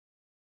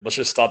Let's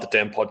just start the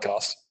damn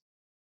podcast.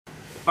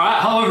 All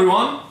right, hello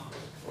everyone,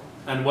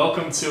 and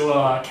welcome to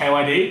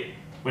KYD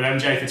with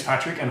MJ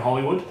Fitzpatrick and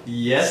Hollywood.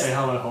 Yes, say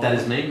hello, Hollywood. That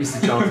is me,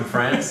 Mr. Jonathan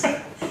Franz. How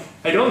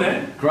you doing,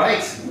 man?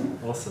 Great,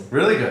 Awesome.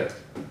 really good.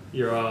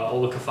 Your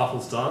all the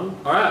kerfuffle's done.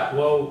 All right,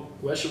 well,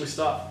 where should we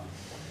start?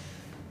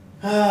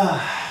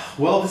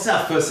 Well, this is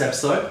our first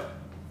episode.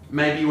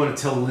 Maybe you want to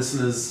tell the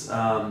listeners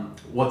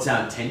what's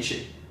our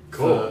intention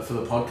Cool. for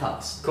the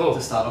podcast. Cool.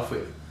 To start off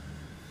with.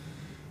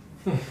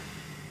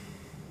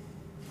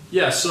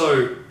 Yeah,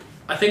 so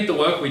I think the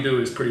work we do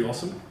is pretty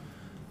awesome,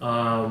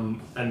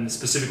 and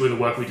specifically the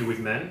work we do with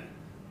men.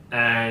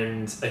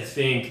 And I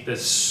think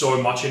there's so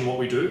much in what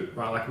we do,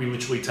 right? Like we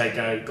literally take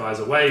guys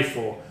away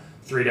for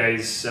 3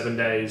 days, 7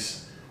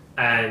 days,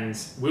 and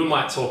we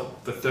might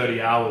talk for 30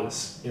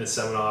 hours in a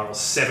seminar or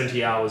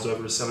 70 hours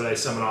over a 7-day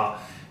seminar.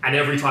 And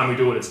every time we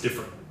do it, it's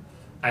different.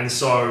 And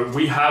so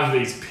we have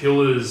these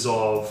pillars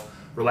of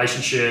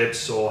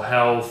relationships or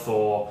health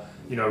or,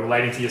 you know,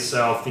 relating to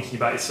yourself, thinking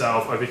about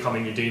yourself,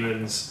 overcoming your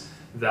demons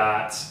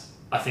that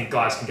I think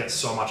guys can get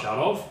so much out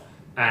of.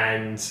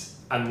 And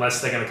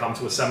unless they're going to come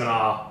to a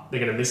seminar, they're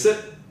going to miss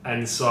it.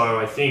 And so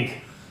I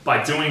think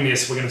by doing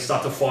this, we're going to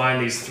start to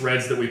find these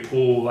threads that we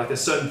pull. Like there's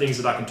certain things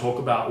that I can talk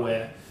about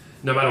where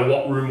no matter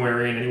what room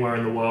we're in, anywhere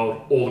in the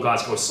world, all the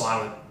guys go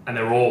silent and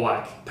they're all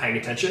like paying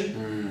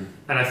attention.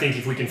 And I think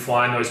if we can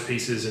find those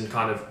pieces and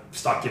kind of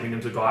start giving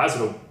them to guys,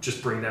 it'll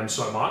just bring them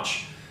so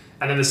much.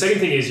 And then the second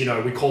thing is, you know,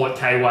 we call it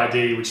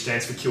KYD, which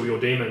stands for Kill Your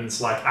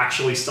Demons. Like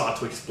actually start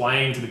to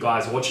explain to the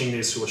guys watching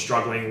this who are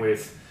struggling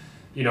with,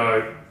 you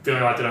know,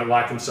 feeling like they don't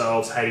like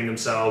themselves, hating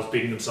themselves,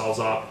 beating themselves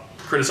up,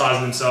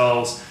 criticizing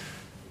themselves,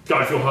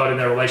 don't feel hurt in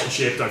their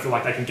relationship, don't feel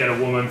like they can get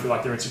a woman, feel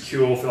like they're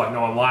insecure, feel like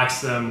no one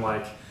likes them.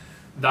 Like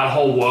that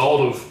whole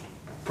world of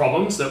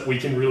problems that we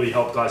can really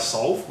help guys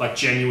solve, like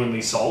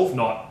genuinely solve,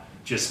 not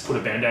just put a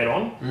Band-Aid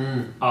on,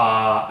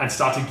 and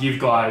start to give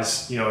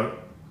guys, you know,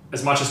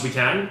 as much as we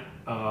can,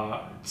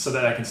 so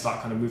that they can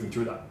start kind of moving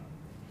through that.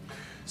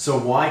 So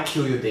why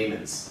kill your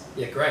demons?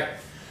 Yeah, great.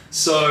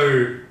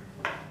 So,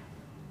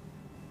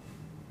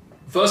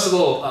 first of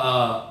all,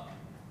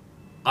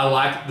 I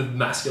like the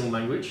masculine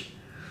language.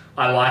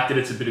 I like that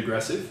it's a bit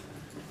aggressive.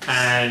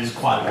 And It's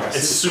quite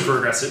aggressive. It's super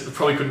aggressive.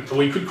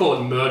 We could call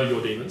it murder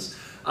your demons.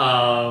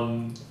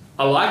 I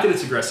like that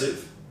it's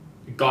aggressive.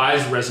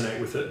 Guys resonate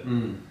with it.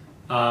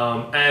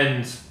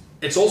 And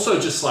it's also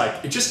just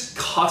like, it just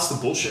cuts the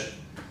bullshit.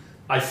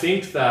 I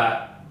think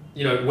that,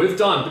 you know, we've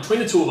done, between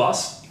the two of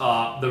us,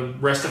 the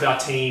rest of our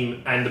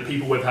team and the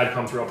people we've had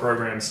come through our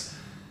programs,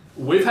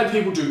 we've had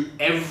people do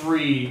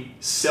every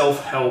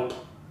self-help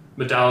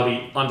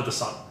modality under the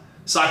sun.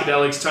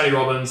 Psychedelics, Tony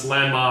Robbins,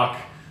 Landmark,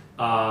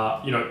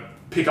 you know,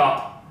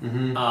 pickup.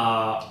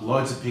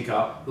 Loads of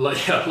pickup.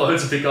 Yeah,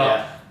 loads of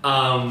pickup.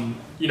 Yeah.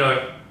 You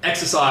know,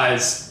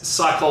 exercise,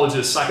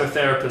 psychologists,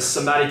 psychotherapists,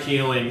 somatic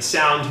healing,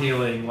 sound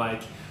healing,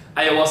 like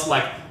ALS,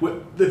 like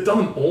they've done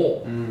them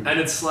all. And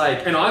it's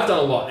like, and I've done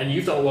a lot and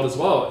you've done a lot as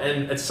well.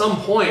 And at some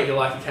point you're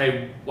like,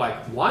 okay, like,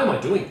 why am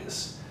I doing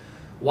this?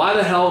 Why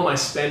the hell am I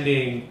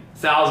spending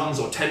thousands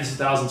or tens of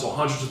thousands or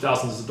hundreds of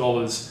thousands of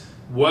dollars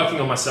working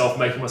on myself,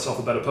 making myself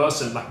a better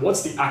person? Like,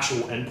 what's the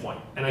actual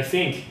endpoint? And I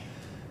think,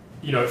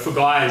 you know, for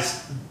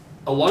guys,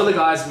 a lot of the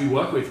guys we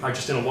work with are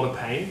just in a lot of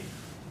pain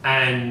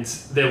and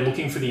they're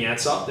looking for the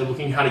answer. They're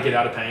looking how to get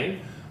out of pain.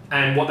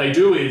 And what they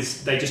do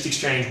is they just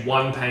exchange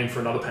one pain for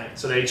another pain.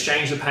 So they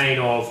exchange the pain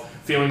of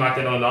feeling like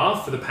they're not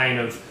enough for the pain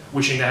of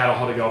wishing they had a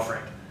hotter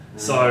girlfriend.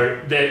 So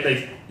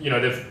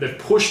they've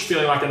pushed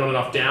feeling like they're not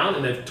enough down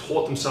and they've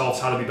taught themselves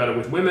how to be better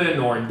with women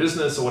or in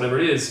business or whatever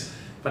it is.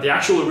 But the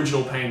actual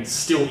original pain's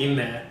still in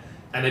there.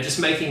 And they're just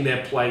making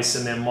their place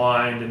and their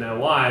mind and their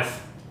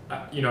life,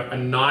 you know, a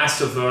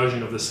nicer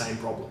version of the same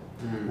problem,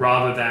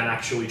 rather than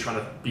actually trying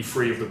to be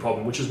free of the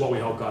problem, which is what we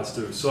help guys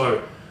do.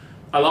 So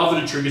I love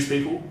that it triggers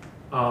people.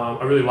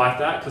 I really like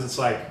that because it's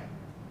like,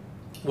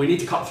 we need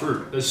to cut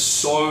through. There's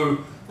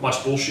so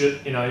much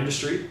bullshit in our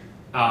industry.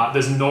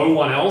 There's no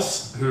one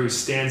else who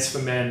stands for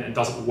men and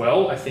does it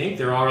well, I think.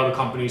 There are other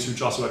companies who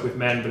just work with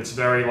men, but it's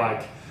very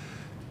like,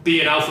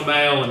 be an alpha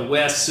male and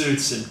wear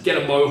suits and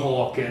get a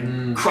mohawk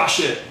and crush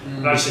it.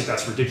 And I just think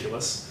that's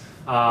ridiculous.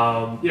 You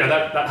know,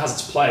 that has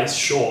its place,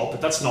 sure,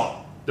 but that's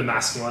not the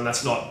masculine,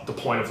 that's not the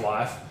point of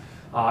life.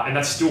 And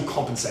that's still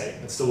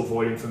compensating, it's still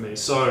avoiding for me.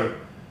 So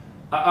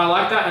I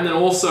like that. And then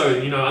also,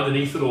 you know,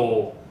 underneath it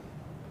all,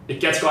 it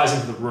gets guys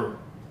into the room.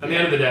 At the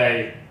end of the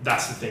day,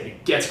 that's the thing.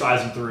 It gets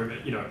guys into the room,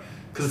 you know,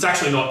 because it's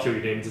actually not kill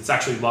your demons, it's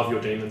actually love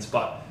your demons.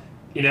 But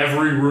in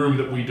every room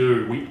that we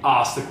do, we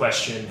ask the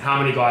question,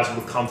 how many guys would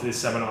have come to this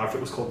seminar if it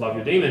was called Love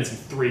Your Demons? And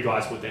 3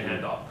 guys put their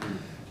hand up.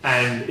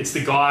 And it's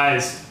the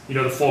guys, you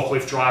know, the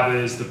forklift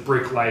drivers, the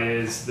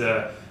bricklayers,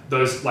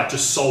 those like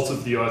just salt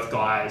of the earth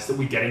guys that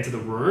we get into the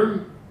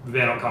room.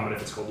 They're not coming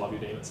if it's called Love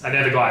Your Demons. And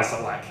they're the guys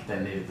that like... They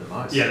need it the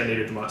most. Yeah, they need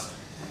it the most.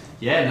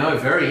 Yeah, no,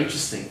 very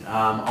interesting.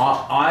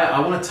 I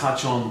want to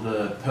touch on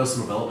the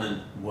personal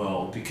development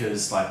world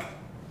because like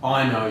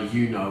I know,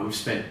 you know,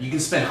 you can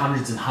spend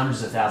hundreds and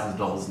hundreds of thousands of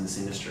dollars in this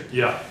industry.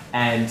 Yeah.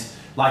 And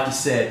like you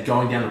said,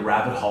 going down the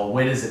rabbit hole,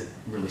 where does it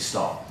really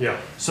stop? Yeah.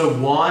 So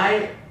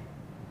why,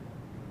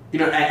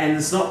 and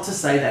it's not to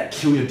say that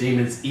kill your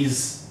demons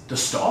is the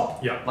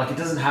stop. Yeah. Like it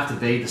doesn't have to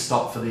be the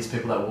stop for these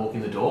people that walk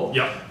in the door.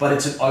 Yeah. But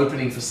it's an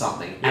opening for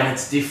something, and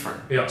it's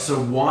different. Yeah. So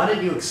why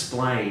don't you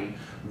explain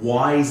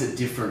why is it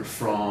different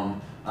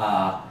from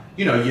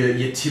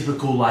your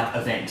typical like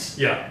event,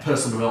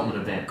 personal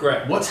development event?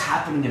 Great. What's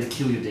happening in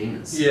Kill Your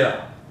Demons?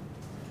 Yeah.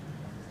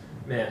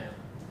 Man,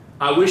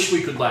 I wish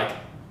we could like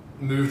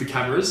move the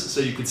cameras so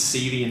you could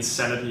see the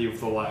insanity of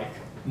the like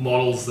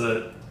models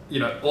that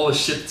all the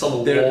shit that's on the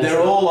walls.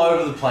 They're all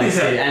over the place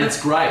here, and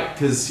it's great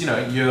because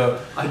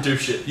I do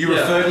shit. You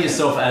refer to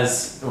yourself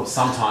as, or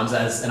sometimes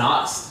as an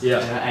artist. Yeah.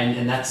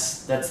 And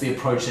that's the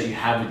approach that you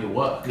have with your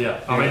work.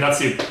 Yeah. I mean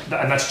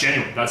that's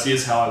genuine.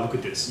 That's how I look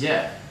at this.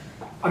 Yeah.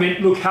 I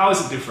mean, look, how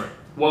is it different?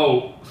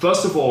 Well,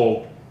 first of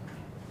all,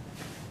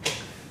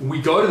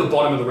 we go to the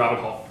bottom of the rabbit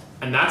hole,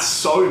 and that's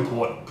so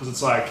important because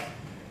it's like,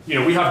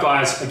 we have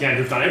guys again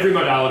who've done every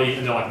modality,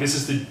 and they're like, this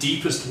is the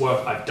deepest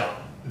work I've done,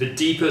 the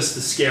deepest,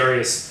 the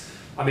scariest.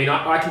 I mean,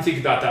 I can think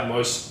about that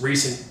most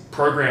recent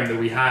program that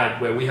we had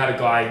where we had a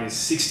guy in his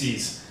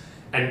 60s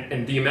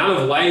and the amount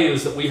of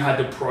layers that we had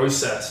to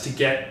process to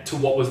get to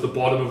what was the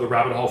bottom of the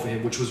rabbit hole for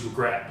him, which was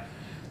regret.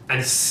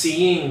 And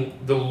seeing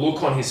the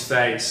look on his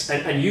face,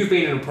 and you've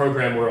been in a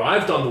program where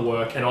I've done the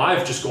work and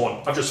I've just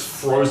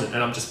frozen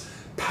and I'm just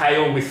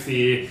pale with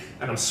fear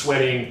and I'm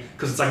sweating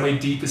because it's like my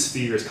deepest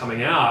fear is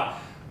coming out.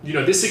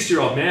 This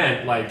 60-year-old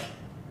man, like,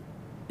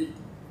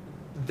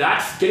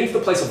 that getting to the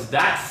place of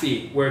that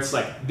fear where it's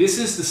like, this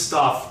is the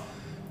stuff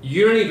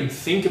you don't even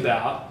think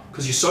about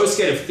because you're so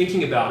scared of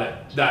thinking about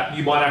it that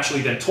you might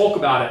actually then talk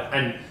about it,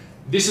 and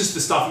this is the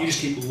stuff you just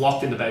keep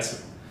locked in the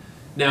basement.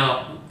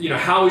 Now,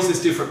 how is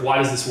this different? Why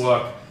does this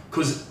work?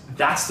 Because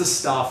that's the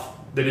stuff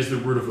that is the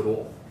root of it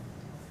all,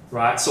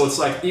 right? So it's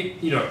like,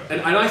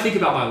 and I think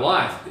about my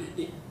life,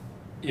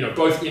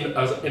 both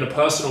in a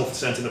personal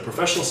sense and a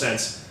professional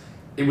sense,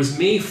 it was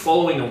me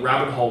following a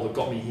rabbit hole that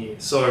got me here.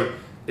 So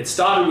it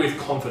started with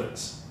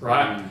confidence,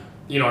 right?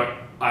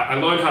 I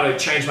learned how to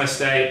change my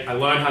state. I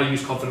learned how to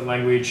use confident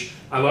language.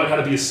 I learned how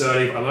to be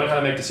assertive. I learned how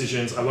to make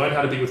decisions. I learned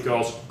how to be with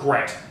girls.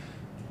 Great.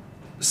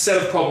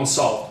 Set of problems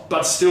solved,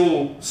 but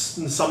still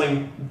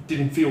something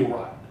didn't feel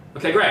right.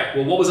 Okay, great.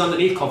 Well, what was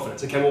underneath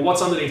confidence? Okay, well,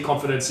 what's underneath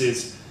confidence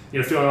is,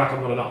 feeling like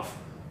I'm not enough.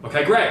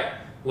 Okay, great.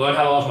 Learn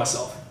how to love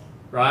myself,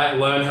 right?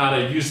 Learn how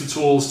to use the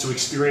tools to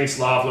experience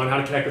love, learn how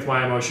to connect with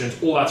my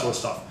emotions, all that sort of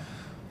stuff.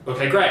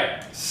 Okay,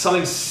 great.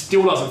 Something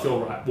still doesn't feel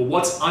right. Well,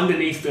 what's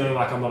underneath feeling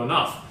like I'm not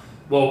enough?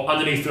 Well,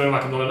 underneath feeling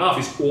like I'm not enough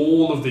is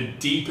all of the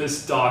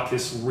deepest,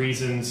 darkest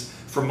reasons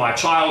from my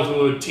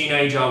childhood,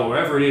 teenager, or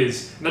wherever it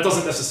is. And that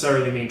doesn't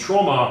necessarily mean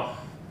trauma,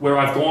 where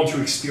I've gone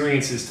through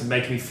experiences to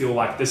make me feel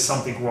like there's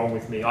something wrong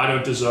with me. I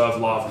don't deserve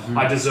love. Mm-hmm.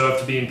 I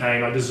deserve to be in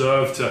pain. I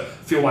deserve to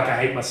feel like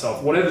I hate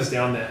myself. Whatever's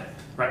down there,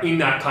 right? In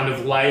that kind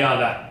of layer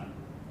that,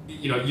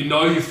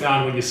 you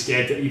found when you're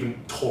scared to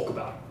even talk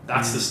about it.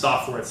 That's the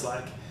stuff where it's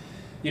like,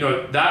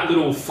 that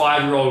little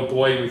 5-year-old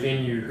boy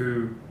within you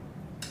who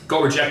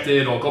got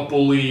rejected or got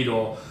bullied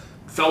or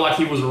felt like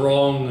he was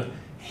wrong,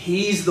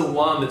 he's the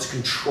one that's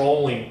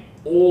controlling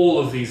all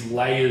of these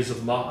layers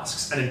of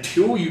masks. And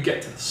until you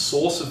get to the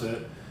source of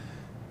it,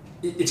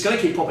 it's going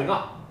to keep popping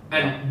up.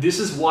 And this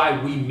is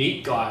why we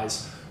meet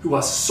guys who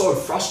are so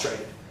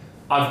frustrated.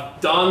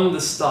 I've done the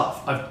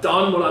stuff. I've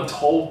done what I'm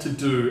told to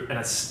do, and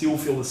I still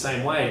feel the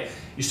same way.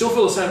 You still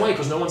feel the same way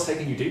because no one's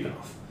taking you deep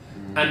enough.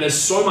 And there's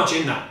so much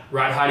in that,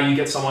 right? How do you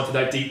get someone to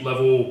that deep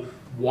level?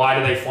 Why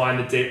do they find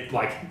the deep?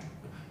 Like,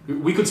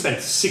 we could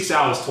spend 6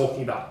 hours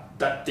talking about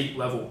that deep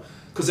level.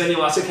 Because then you're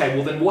like, okay,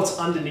 well then what's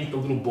underneath the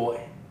little boy?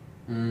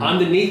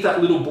 Underneath that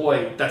little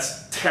boy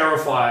that's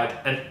terrified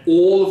and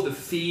all of the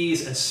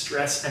fears and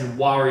stress and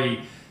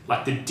worry,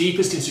 like the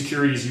deepest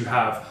insecurities you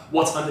have,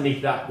 what's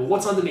underneath that? Well,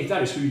 what's underneath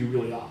that is who you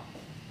really are.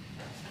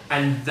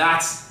 And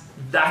that's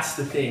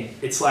the thing.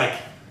 It's like,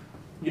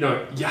 you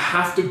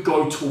have to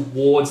go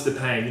towards the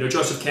pain.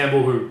 Joseph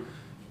Campbell, who,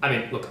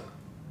 look,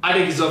 I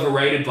think he's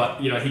overrated,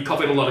 but he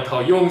copied a lot of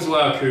Carl Jung's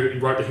work, who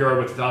wrote The Hero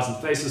with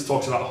 1,000 Faces,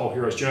 talks about the whole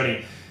hero's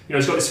journey.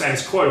 He's got this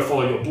famous quote,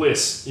 follow your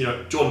bliss.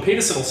 Jordan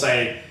Peterson will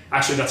say,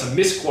 actually that's a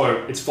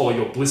misquote, it's follow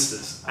your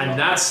blisters. And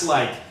that's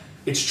like,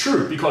 it's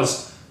true,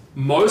 because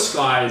most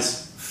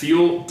guys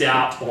feel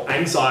doubt or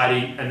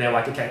anxiety and they're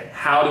like, okay,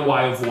 how do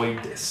I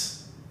avoid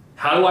this?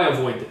 How do I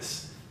avoid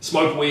this?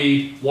 Smoke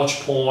weed,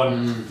 watch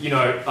porn,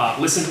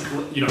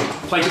 listen,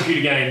 play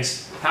computer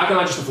games. How can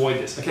I just avoid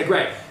this? Okay,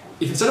 great.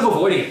 If instead of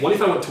avoiding it, what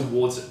if I went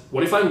towards it?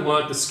 What if I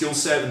learned the skill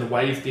set and the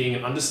way of being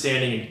and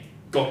understanding and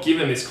got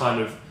given this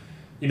kind of,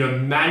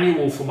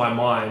 manual for my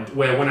mind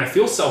where when I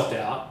feel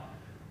self-doubt,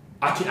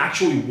 I can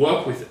actually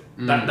work with it.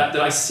 That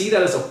I see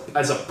that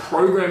as a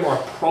program or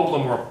a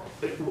problem or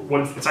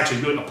it's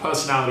actually really a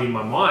personality in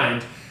my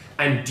mind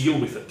and deal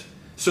with it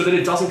so that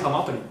it doesn't come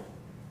up anymore,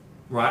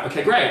 right?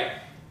 Okay, great.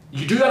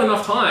 You do that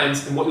enough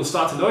times, and what you'll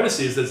start to notice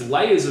is there's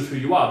layers of who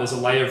you are. There's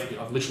a layer of,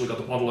 I've literally got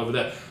the bottle over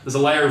there. There's a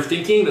layer of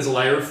thinking, there's a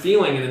layer of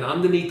feeling, and then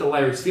underneath the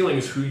layer of feeling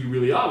is who you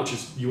really are, which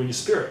is you and your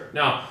spirit.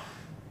 Now,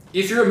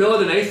 if you're a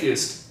militant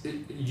atheist,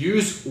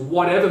 use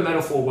whatever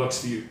metaphor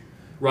works for you,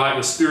 right?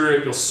 Your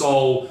spirit, your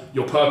soul,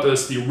 your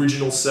purpose, the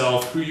original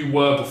self, who you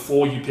were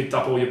before you picked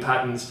up all your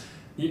patterns.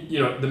 You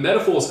know, the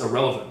metaphor's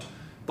irrelevant.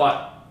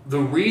 But the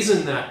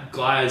reason that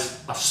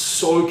guys are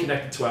so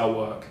connected to our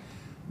work,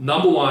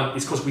 number one,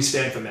 is because we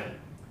stand for men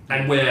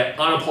and we're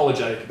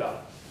unapologetic about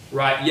it,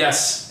 right?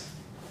 Yes,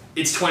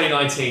 it's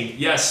 2019.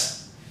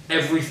 Yes,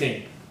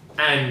 everything.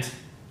 And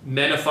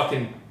men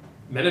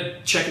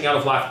are checking out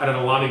of life at an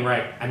alarming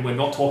rate, and we're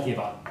not talking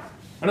about it.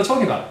 We're not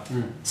talking about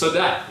it. So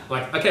that,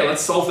 like, okay,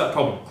 let's solve that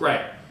problem.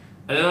 Great.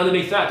 And then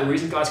underneath that, the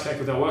reason guys connect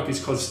with our work is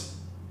because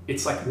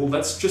it's like, well,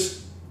 let's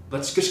just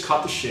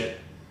cut the shit.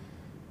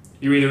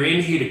 You're either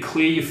in here to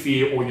clear your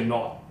fear or you're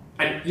not.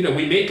 And, you know,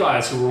 we meet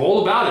guys who are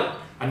all about it.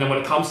 And then when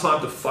it comes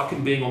time to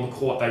fucking being on the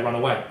court, they run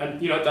away.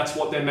 And, you know, that's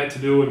what they're meant to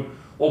do, and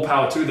all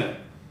power to them.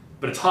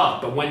 But it's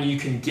hard. But when you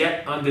can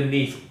get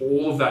underneath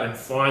all of that and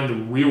find the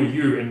real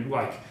you, and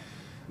like,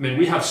 I mean,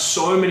 we have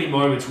so many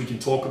moments we can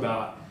talk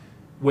about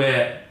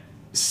where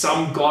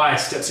some guy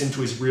steps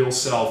into his real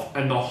self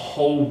and the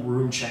whole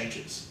room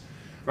changes.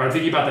 Right? I'm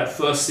thinking about that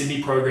first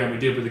Sydney program we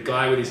did with the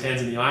guy with his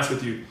hands in the ice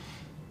with you.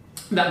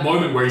 That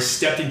moment where he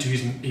stepped into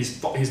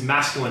his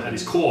masculine at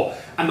his core,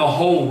 and the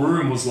whole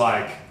room was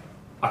like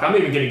I'm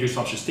even getting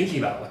goosebumps just thinking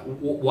about it. Like,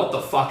 what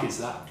the fuck is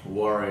that?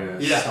 Warrior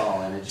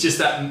style energy. Just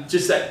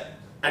that,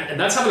 and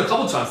that's happened a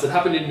couple of times. That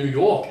happened in New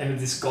York, and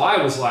this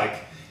guy was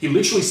like, he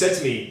literally said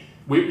to me,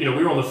 we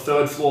were on the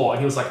 3rd floor,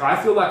 and he was like,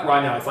 I feel like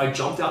right now, if I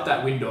jumped out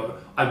that window,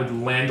 I would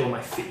land on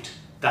my feet.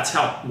 That's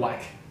how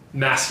like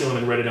masculine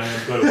and ready I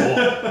am to go to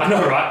war. I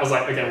know, right? I was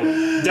like, okay,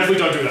 well, definitely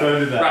don't do that. Don't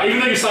do that. Right?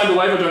 Even though you signed the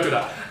waiver, don't do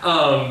that.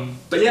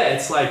 But yeah,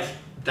 it's like,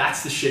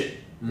 that's the shit,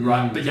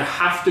 right? But you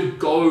have to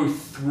go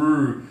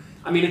through,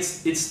 I mean,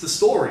 it's the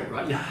story,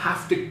 right? You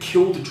have to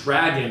kill the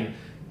dragon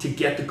to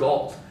get the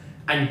gold.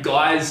 And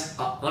guys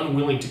are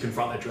unwilling to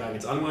confront their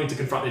dragons, unwilling to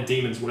confront their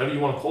demons, whatever you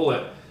want to call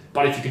it.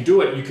 But if you can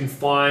do it, you can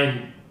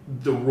find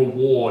the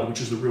reward,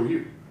 which is the real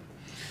you.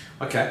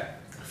 Okay,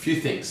 a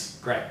few things.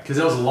 Great. Because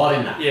there was a lot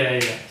in that.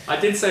 Yeah. I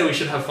did say we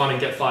should have fun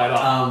and get fired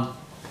up.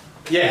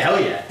 Yeah,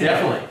 hell yeah,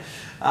 definitely.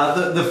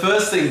 The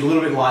first thing is a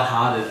little bit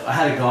lighthearted. I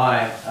had a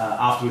guy,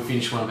 after we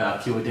finished one of our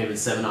KYD Demon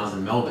seminars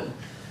in Melbourne,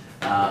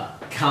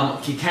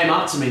 he came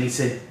up to me and he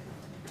said,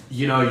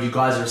 you know, you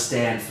guys are a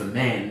stand for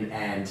men,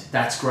 and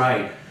that's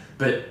great,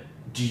 but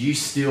do you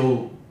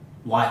still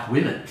like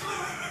women?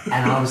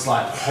 And I was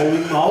like,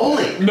 holy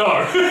moly. No.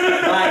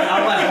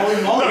 I'm like,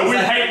 holy moly. No, we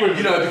hate women.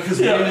 You know, because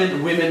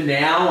women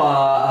now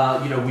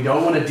are, you know, we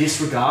don't want to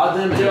disregard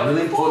them, and they're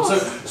really important.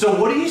 So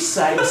what do you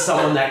say to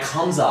someone that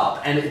comes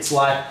up and it's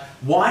like,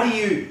 why do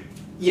you,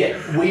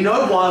 we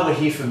know why we're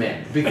here for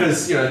men,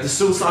 because, you know, the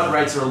suicide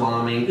rates are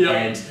alarming,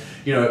 and,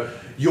 you know,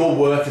 your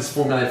work is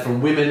formulated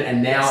from women,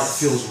 and now it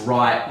feels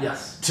right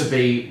to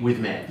be with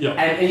men.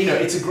 And you know,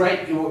 it's a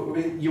great,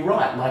 you're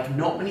right, like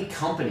not many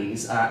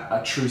companies are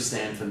a true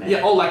stand for men.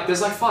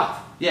 There's like 5.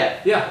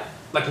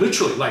 Like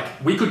literally, like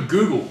we could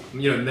Google,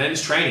 you know,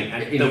 men's training,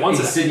 and the ones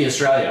in Sydney,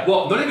 Australia.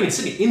 Well, not even in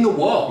Sydney, in the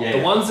world.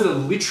 The ones that are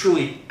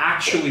literally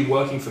actually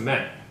working for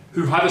men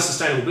who have a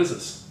sustainable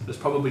business. There's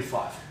probably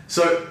 5.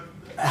 So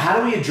how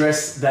do we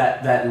address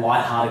that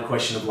light-hearted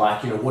question of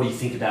like, you know, what do you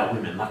think about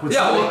women? Like, when you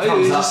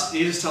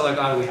just tell that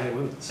guy we hate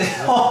women. So,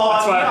 that's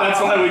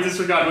why we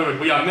disregard women.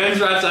 We are men's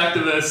rights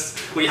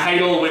activists. We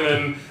hate all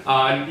women.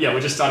 And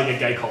we're just starting a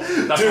gay cult.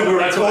 That's what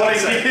I would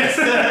say.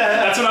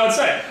 That's what I would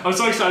say. I'm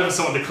so excited for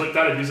someone to click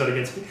that and use that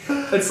against me.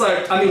 It's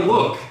like, I mean,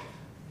 look.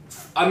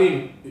 I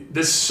mean,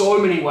 there's so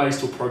many ways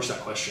to approach that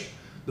question.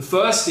 The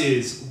first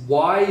is,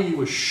 why are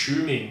you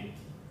assuming?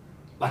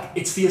 Like,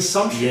 it's the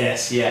assumption.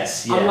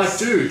 Yes. I'm like,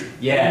 dude,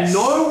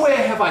 nowhere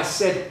have I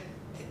said,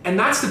 and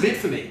that's the bit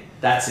for me.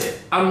 That's it.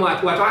 I'm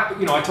like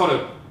I taught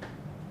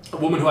a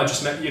woman who I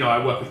just met, you know,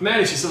 I work with men,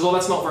 and she says, oh,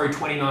 that's not very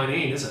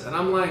 2019, is it? And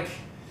I'm like,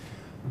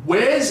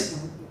 where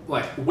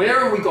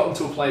have we gotten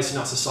to a place in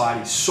our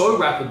society so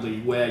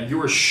rapidly where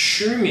you're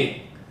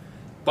assuming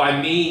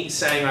by me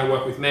saying I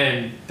work with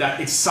men that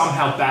it's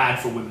somehow bad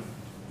for women?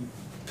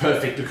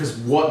 Perfect, because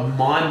what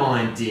my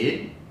mind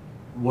did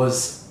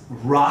was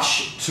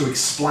rush to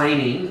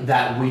explaining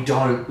that we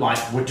don't, like,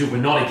 we're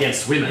not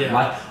against women.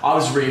 Like, I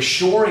was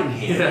reassuring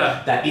him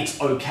that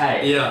it's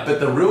okay. But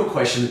the real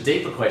question, the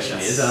deeper question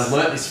is, and I've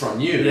learned this from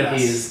you,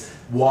 is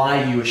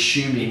why are you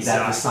assuming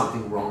that there's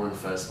something wrong in the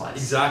first place?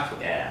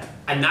 Exactly.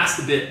 And that's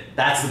the bit.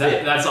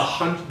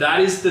 That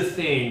is the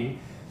thing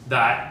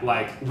that,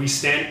 like, we're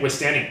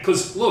standing,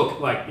 because look,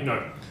 like, you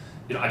know,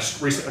 I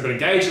just recently got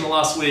engaged in the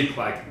last week.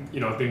 Like, you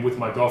know, I've been with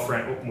my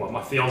girlfriend,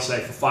 my fiance,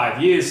 for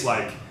 5 years.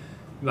 Like,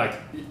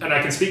 and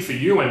I can speak for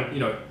you, and, you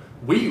know,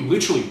 we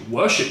literally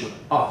worship women.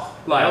 Oh,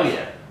 hell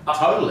yeah.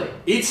 Totally.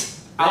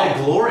 They're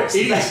glorious.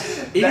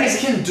 They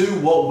can do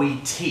what we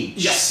teach.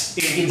 Yes.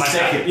 In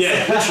seconds.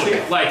 Yeah,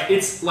 literally. Like,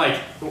 it's like,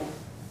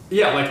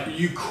 yeah, like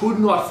you could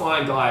not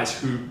find guys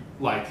who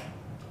like,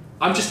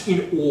 I'm just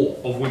in awe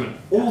of women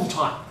all the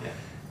time. Yeah.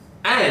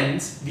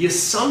 And the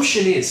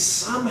assumption is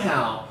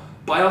somehow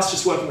by us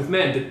just working with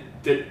men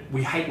that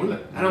we hate women.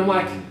 And I'm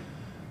like,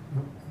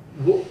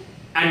 what?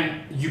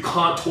 And you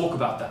can't talk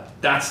about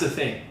that. That's the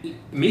thing.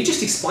 Me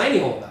just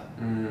explaining all of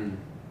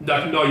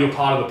that. No, you're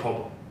part of the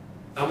problem.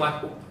 I'm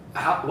like,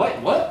 how, wait,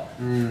 what?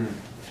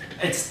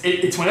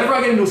 It's whenever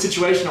I get into a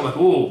situation, I'm like,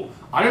 oh,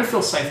 I don't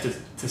feel safe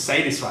to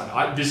say this right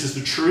now. This is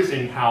the truth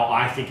in how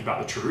I think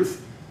about the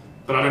truth,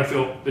 but I don't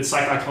feel, it's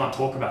like I can't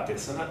talk about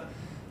this. And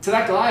to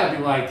that guy, I'd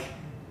be like,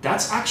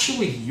 that's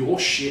actually your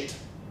shit.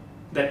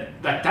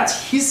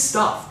 That's his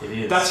stuff. It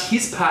is. That's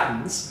his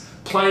patterns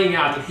playing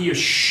out that he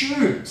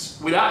assumes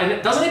without, and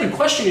it doesn't even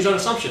question his own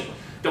assumption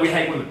that we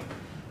hate women.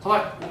 I'm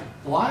like,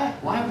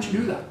 why would you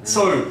do that?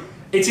 So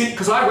it's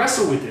because I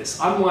wrestle with this.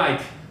 I'm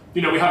like,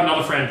 we have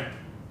another friend.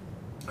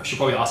 I should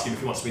probably ask him if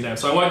he wants to be named.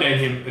 So I won't name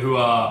him, who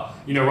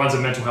runs a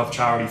mental health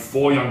charity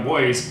for young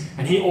boys,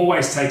 and he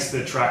always takes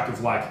the track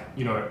of like,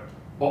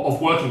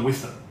 of working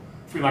with them.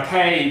 Being like,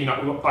 hey,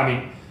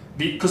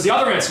 because the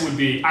other answer would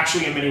be,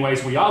 actually in many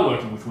ways we are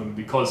working with women,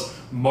 because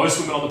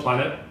most women on the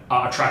planet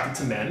are attracted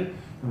to men.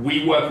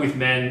 We work with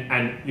men,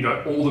 and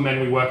all the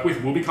men we work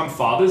with will become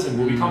fathers and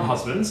will become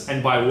husbands,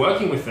 and by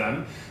working with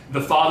them,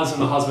 the fathers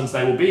and the husbands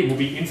they will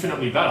be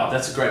infinitely better.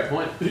 That's a great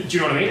point. Do you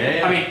know what I mean?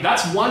 Yeah. I mean,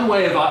 that's one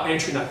way of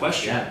answering that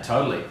question. Yeah,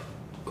 totally.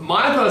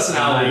 My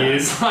personality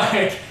is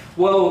like,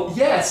 well,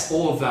 yes,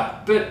 all of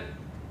that, but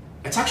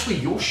it's actually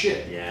your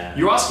shit. Yeah.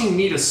 You're asking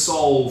me to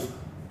solve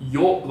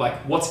your, like,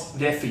 what's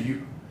there for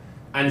you.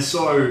 And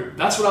so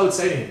that's what I would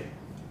say to him.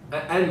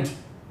 And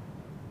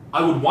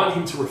I would want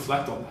him to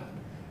reflect on that.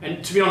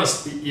 And to be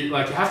honest, you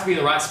have to be in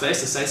the right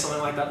space to say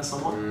something like that to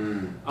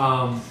someone.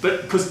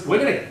 But because we're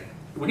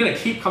gonna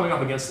keep coming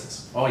up against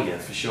this. Oh yeah,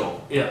 for sure.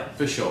 Yeah,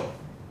 for sure.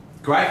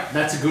 Great,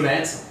 that's a good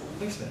answer.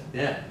 Thanks, man.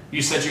 Yeah.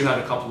 You said you had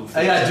a couple of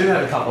things. Yeah, I do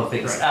have a couple of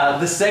things.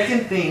 The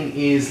second thing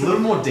is a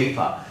little more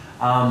deeper.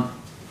 A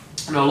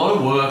lot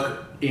of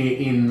work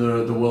in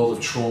the world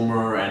of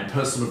trauma and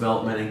personal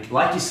development, and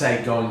like you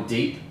say, going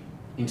deep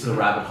into the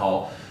rabbit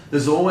hole.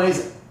 There's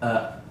always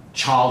a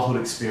childhood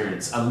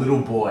experience, a little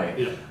boy.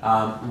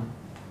 Yeah.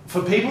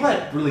 For people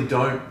that really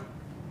don't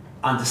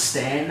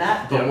understand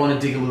that, but want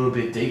to dig a little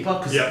bit deeper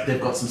because they've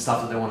got some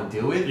stuff that they want to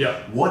deal with.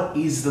 What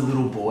is the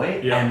little boy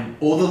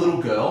or the little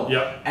girl?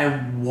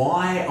 And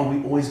why are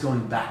we always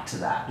going back to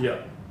that?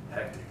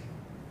 Hectic.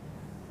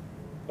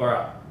 All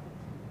right.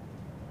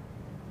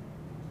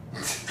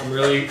 I'm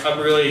really,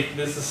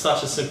 this is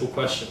such a simple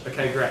question.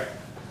 Okay, great.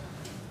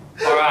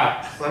 All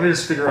right, let me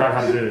just figure out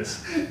how to do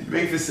this. You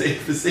make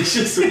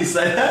facetious when you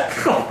say that?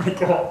 Oh my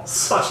God,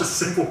 such a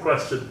simple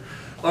question.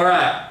 All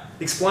right,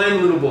 explain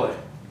the little boy.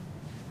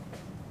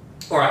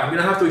 All right, I'm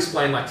gonna have to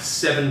explain like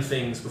 7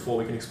 things before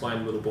we can explain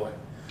the little boy.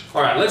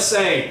 All right, let's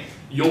say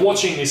you're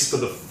watching this for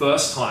the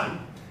first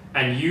time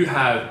and you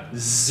have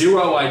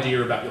 0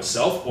 idea about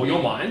yourself or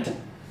your mind.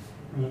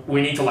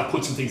 We need to like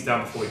put some things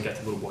down before we can get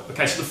to the little boy.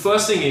 Okay, so the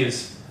first thing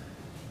is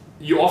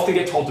you often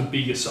get told to be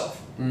yourself.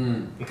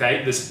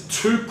 Okay, there's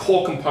 2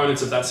 core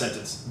components of that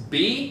sentence.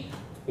 Be,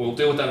 we'll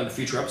deal with that in a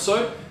future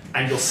episode,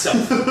 and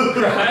yourself,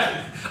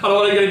 right? I don't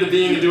want to get into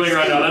being and doing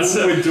right now. That's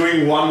We're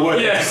doing one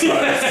word. Yeah,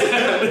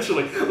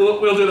 literally.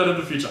 We'll do that in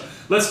the future.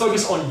 Let's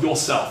focus on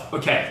yourself.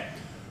 Okay,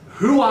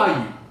 who are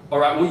you? All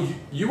right, well,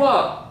 you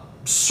are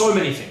so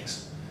many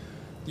things.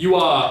 You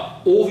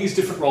are all these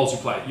different roles you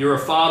play. You're a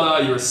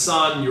father, you're a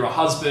son, you're a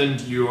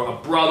husband, you're a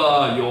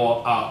brother,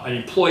 you're an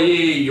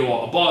employee,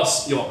 you're a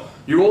boss,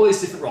 you're all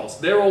these different roles.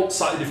 They're all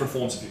slightly different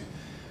forms of you.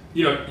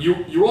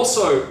 You're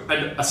also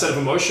a set of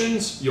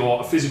emotions,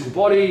 you're a physical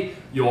body,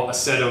 you're a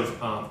set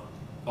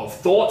of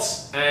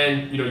thoughts,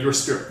 and you're a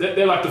spirit.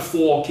 They're like the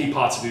 4 key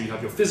parts of you. You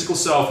have your physical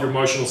self, your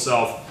emotional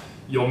self,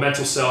 your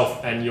mental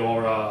self, and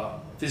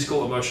your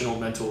physical, emotional,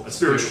 mental, and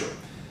spiritual.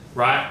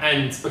 Right?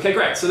 And okay,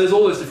 great. So there's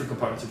all those different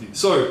components of you.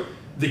 So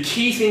the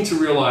key thing to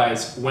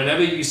realize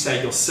whenever you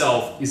say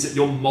yourself is that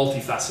you're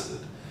multifaceted.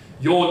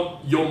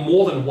 You're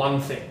more than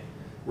one thing.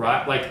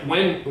 Right? Like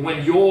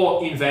when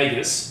you're in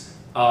Vegas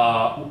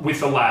with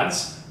the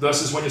lads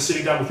versus when you're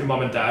sitting down with your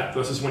mum and dad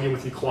versus when you're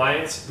with your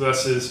clients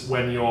versus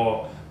when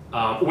you're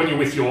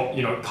with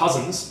your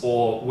cousins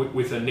or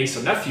with a niece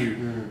or nephew,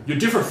 you're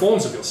different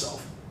forms of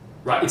yourself.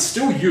 Right? It's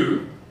still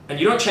you, and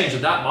you don't change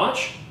it that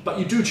much, but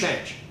you do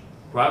change.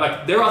 Right?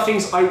 Like there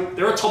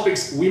are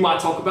topics we might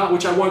talk about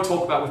which I won't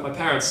talk about with my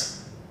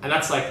parents, and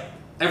that's like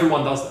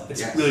everyone does that.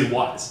 It's really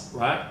wise,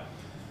 right?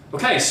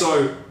 Okay,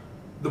 so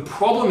the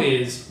problem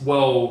is,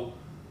 well,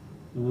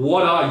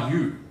 what are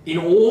you? In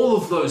all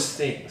of those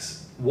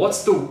things,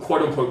 what's the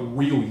quote-unquote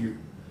real you?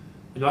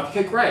 And you're like,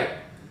 okay, great.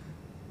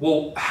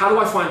 Well, how do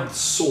I find the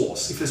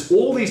source? If there's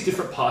all these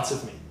different parts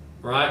of me,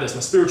 right? There's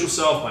my spiritual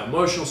self, my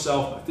emotional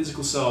self, my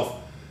physical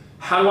self.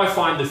 How do I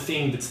find the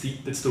thing that's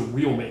the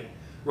real me,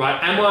 right?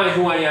 Am I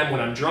who I am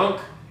when I'm drunk?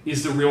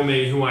 Is the real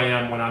me who I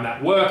am when I'm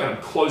at work and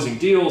I'm closing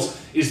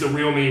deals? Is the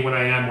real me when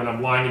I am when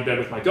I'm lying in bed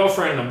with my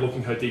girlfriend and I'm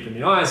looking her deep in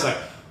the eyes? Like,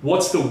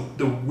 what's the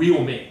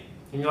real me?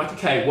 And you're like,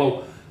 okay,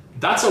 well,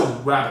 that's a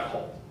rabbit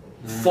hole.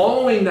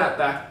 Following that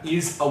back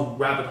is a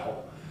rabbit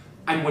hole.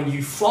 And when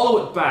you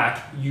follow it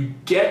back, you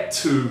get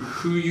to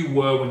who you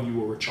were when you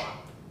were a child.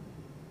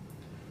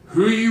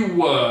 Who you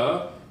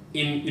were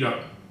in, you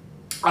know,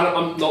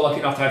 I'm not lucky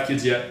enough to have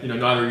kids yet, you know,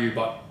 neither are you,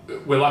 but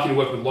we're lucky to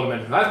work with a lot of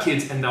men who have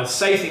kids, and they'll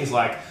say things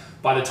like,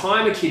 by the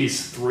time a kid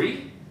is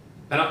 3,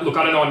 and look,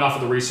 I don't know enough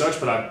of the research,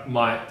 but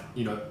my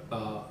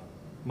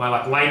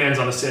like layman's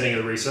understanding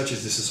of the research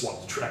is this is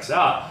what tracks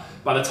out.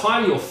 By the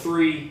time you're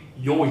 3,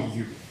 you're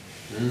you.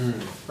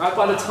 Right?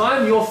 By the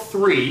time you're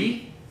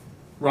 3,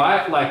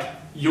 right, like,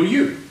 you're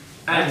you.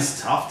 And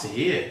it's tough to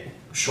hear.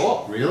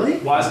 Sure. Really?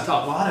 Why is it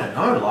tough? Well, I don't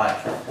know,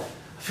 like, I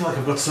feel like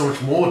I've got so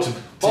much more to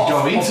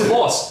go into. Of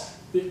course.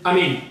 I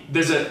mean,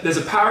 there's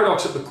a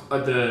paradox at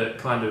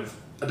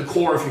the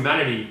core of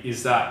humanity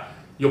is that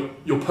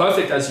you're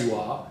perfect as you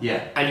are,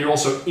 yeah, and you're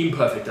also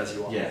imperfect as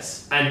you are.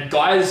 Yes. And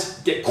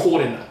guys get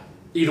caught in that,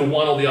 either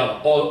one or the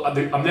other. Or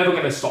I'm never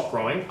going to stop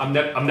growing. I'm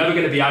never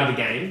going to be out of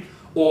the game.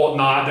 Or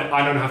nah,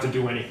 I don't have to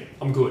do anything.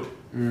 I'm good.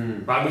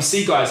 Right? And we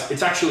see guys.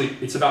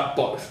 It's about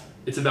both.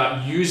 It's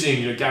about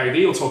using. You know, Gary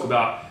Vee will talk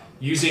about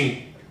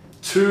using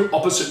 2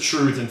 opposite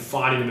truths and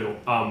finding the middle.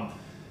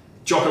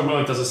 Jocko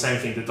Willink does the same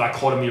thing, the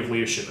dichotomy of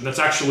leadership. And that's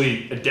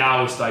actually a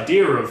Taoist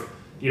idea of,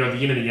 you know, the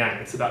yin and the yang.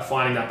 It's about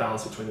finding that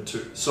balance between the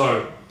two.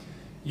 So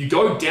you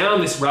go down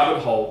this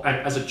rabbit hole, and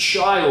as a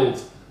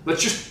child,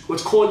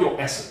 let's call it your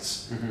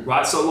essence,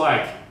 right? So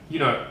like, you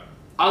know,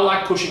 I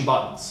like pushing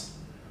buttons.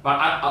 Right?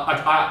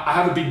 I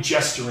have a big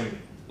gesture in me.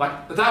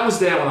 Like, that was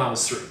there when I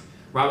was 3,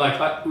 right?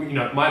 Like, you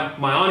know,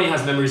 my auntie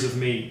has memories of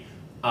me,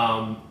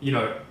 you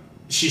know,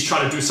 she's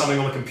trying to do something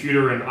on the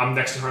computer and I'm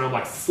next to her and I'm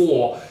like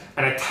 4,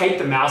 and I take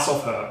the mouse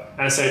off her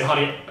and I say,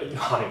 honey,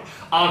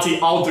 auntie,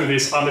 I'll do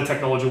this. I'm the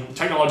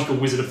technological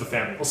wizard of the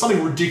family, or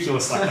something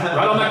ridiculous like that,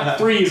 right? I'm like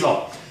 3 years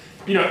old.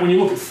 You know, when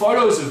you look at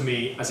photos of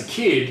me as a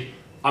kid,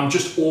 I'm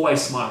just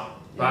always smiling,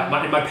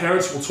 right? My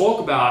parents will talk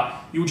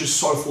about, you were just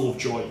so full of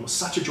joy. You were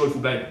such a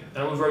joyful baby,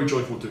 and I'm a very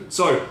joyful dude.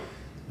 So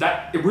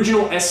that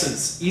original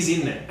essence is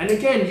in there. And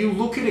again, you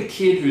look at a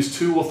kid who's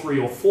 2 or 3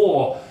 or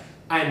 4,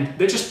 and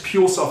they're just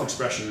pure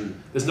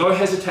self-expression. There's no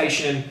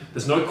hesitation,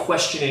 there's no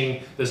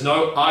questioning, there's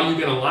no, are you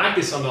gonna like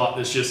this or not?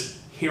 There's just,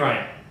 here I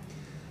am.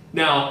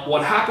 Now,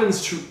 what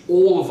happens to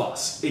all of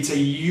us, it's a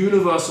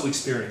universal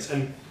experience.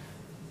 And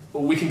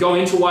we can go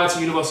into why it's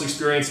a universal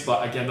experience,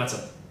 but again, that's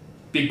a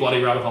big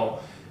bloody rabbit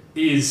hole,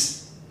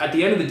 is at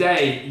the end of the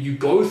day, you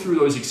go through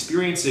those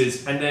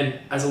experiences, and then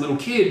as a little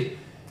kid,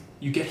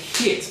 you get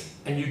hit.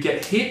 And you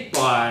get hit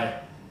by,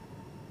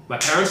 my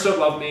parents don't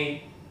love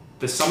me,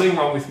 there's something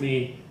wrong with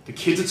me, the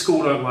kids at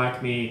school don't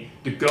like me,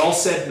 the girl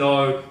said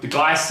no, the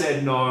guy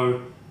said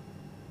no,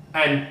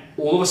 and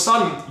all of a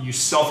sudden you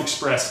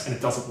self-express and it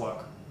doesn't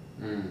work.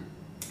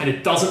 And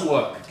it doesn't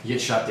work. You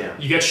get shut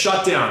down. You get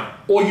shut down,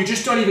 or you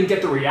just don't even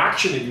get the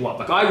reaction that you want.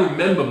 Like, I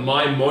remember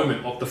my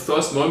moment, of the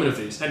first moment of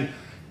these, and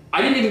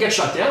I didn't even get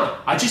shut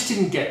down. I just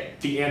didn't get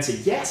the answer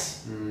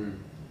yes.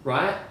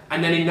 Right?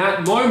 And then in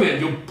that moment,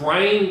 your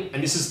brain,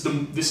 and this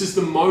is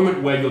the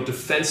moment where your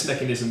defense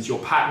mechanisms, your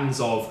patterns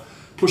of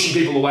pushing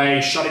people away,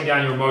 shutting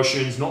down your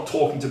emotions, not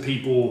talking to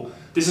people,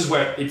 this is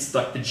where it's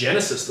like the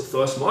genesis, the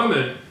first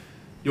moment,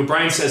 your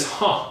brain says,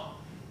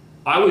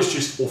 I was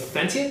just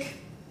authentic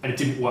and it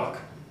didn't work.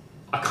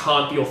 I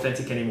can't be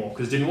authentic anymore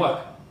because it didn't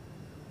work.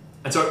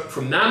 And so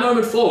from that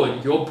moment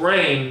forward, your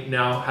brain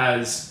now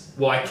has,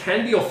 well, I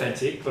can be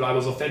authentic, but I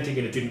was authentic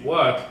and it didn't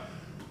work.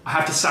 I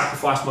have to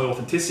sacrifice my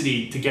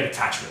authenticity to get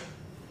attachment,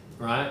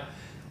 right?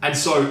 And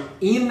so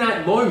in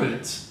that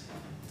moment,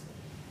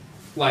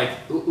 like,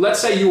 let's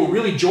say you were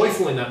really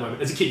joyful in that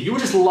moment as a kid. You were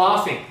just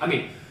laughing. I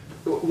mean,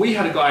 we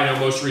had a guy in our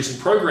most recent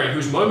program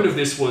whose moment of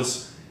this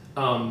was,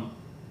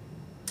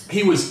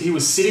 he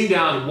was sitting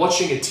down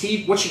watching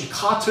a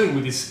cartoon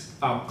with his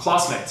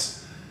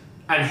classmates,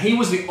 and he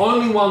was the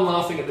only one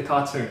laughing at the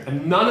cartoon,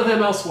 and none of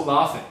them else were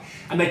laughing.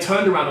 And they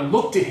turned around and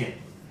looked at him.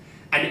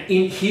 And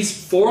in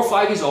his 4 or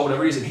 5 years old,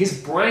 whatever reason,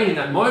 his brain in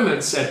that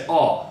moment said,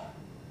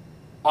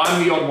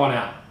 I'm the odd one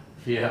out.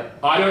 Yeah.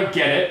 I don't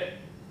get it.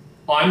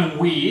 I'm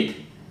weird.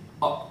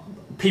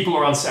 People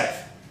are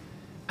unsafe.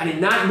 And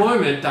in that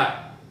moment,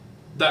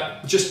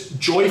 that just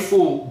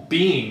joyful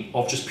being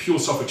of just pure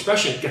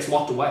self-expression gets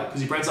locked away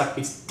because your brain's like,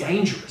 it's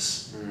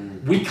dangerous.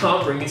 We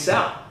can't bring this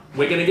out.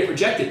 We're going to get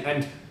rejected.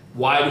 And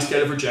why are we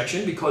scared of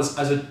rejection? Because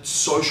as a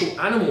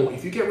social animal,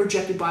 if you get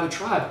rejected by the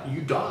tribe,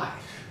 you die.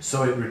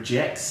 So it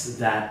rejects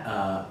that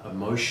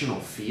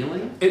emotional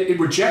feeling? It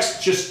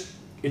rejects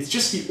it's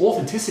just the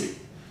authenticity.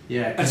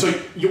 Yeah. And so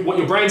what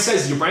your brain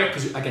says is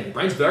because again, your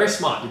brain's very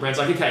smart. Your brain's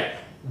like, okay,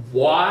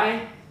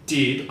 why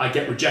did I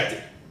get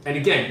rejected? And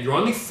again, you're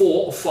only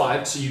 4 or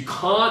 5, so you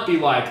can't be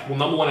like, well,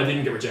 number 1, I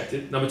didn't get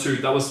rejected. Number 2,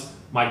 that was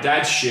my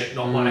dad's shit,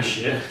 not my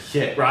shit.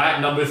 Yeah. Right?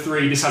 Number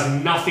 3, this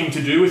has nothing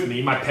to do with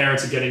me. My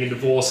parents are getting a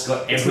divorce.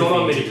 It's not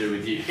on me. To do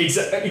with you.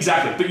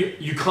 Exactly.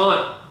 But you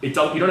can't, you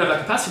don't have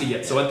that capacity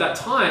yet. So at that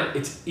time,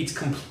 it's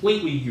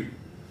completely you.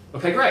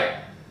 Okay, great.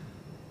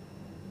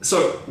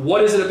 So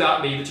what is it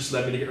about me that just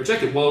led me to get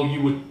rejected? Well,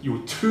 you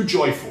were too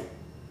joyful.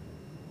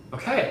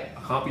 okay,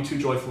 I can't be too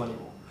joyful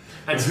anymore.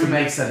 And who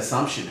makes that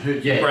assumption?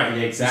 Yeah,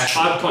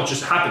 exactly.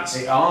 Subconscious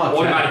happens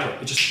automatically.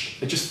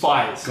 It just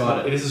fires.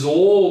 Got it. This is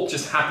all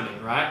just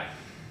happening, right?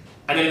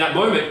 And then in that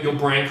moment, your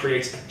brain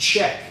creates a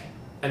check,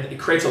 and it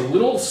creates a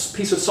little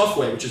piece of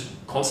software which is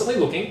constantly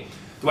looking.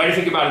 The way to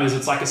think about it is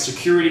it's like a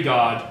security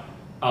guard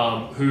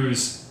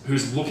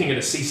who's looking at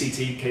a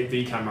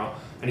CCTV camera,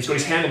 and he's got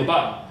his hand on the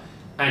button,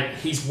 and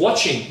he's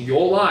watching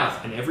your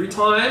life, and every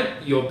time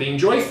you're being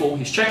joyful,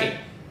 he's checking,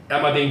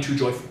 am I being too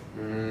joyful?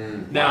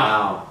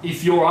 Now,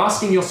 if you're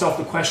asking yourself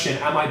the question,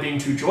 am I being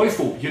too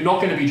joyful? You're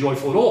not going to be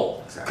joyful at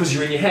all, because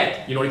you're in your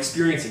head, you're not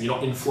experiencing, you're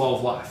not in flow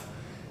of life.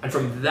 And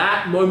from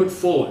that moment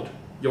forward,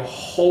 your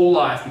whole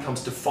life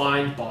becomes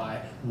defined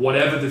by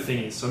whatever the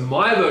thing is. So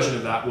my version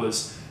of that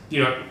was,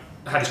 I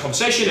had this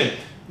conversation,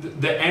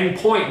 and the end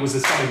point was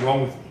there's something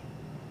wrong with me.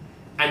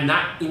 And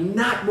in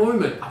that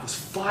moment, I was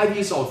 5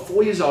 years old,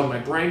 4 years old, and my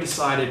brain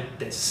decided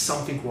there's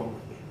something wrong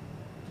with me.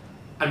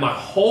 And my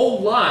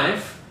whole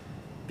life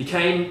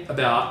became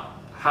about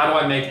how do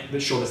I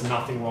make sure there's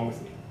nothing wrong with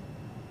me.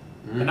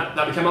 And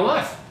that became my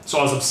life. So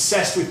I was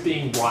obsessed with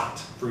being right,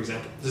 for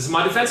example. This is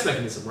my defense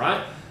mechanism,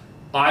 right?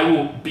 I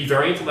will be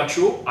very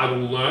intellectual, I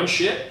will learn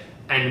shit,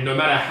 and no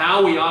matter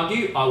how we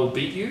argue, I will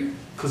beat you,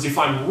 because if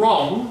I'm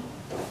wrong,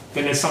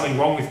 then there's something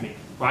wrong with me,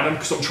 right?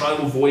 Because I'm trying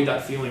to avoid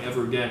that feeling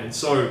ever again. And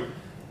so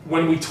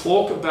when we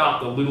talk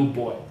about the little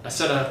boy, I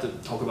said I have to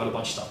talk about a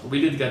bunch of stuff, but we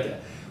did get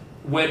there.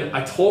 When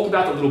I talk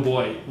about the little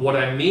boy, what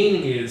I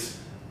mean is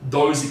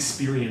those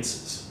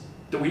experiences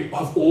that we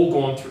have all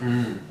gone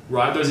through,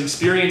 right? Those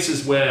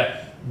experiences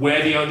where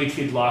we're the only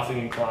kid laughing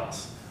in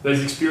class.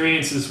 Those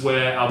experiences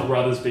where our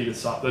brothers beat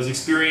us up. Those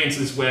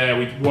experiences where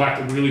we like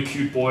a really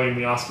cute boy and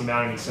we ask him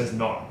out and he says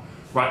no,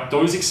 right?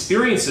 Those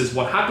experiences,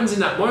 what happens in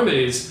that moment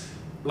is,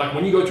 like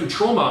when you go through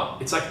trauma,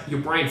 it's like your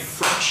brain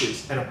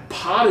fractures and a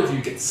part of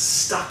you gets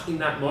stuck in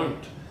that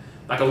moment.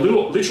 Like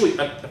literally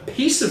a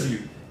piece of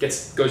you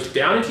goes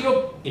down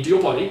into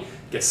your body,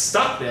 gets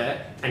stuck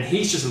there, and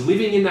he's just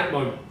living in that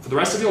moment for the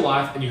rest of your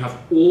life, and you have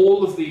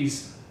all of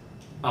these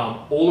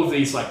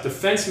like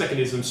defense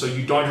mechanisms so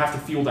you don't have to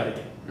feel that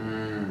again,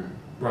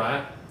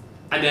 right?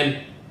 And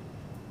then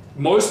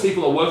most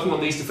people are working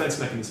on these defense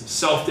mechanisms: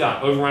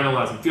 self-doubt,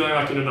 overanalyzing, feeling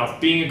like you're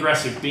enough, being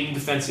aggressive, being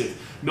defensive,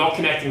 not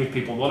connecting with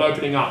people, not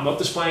opening up, not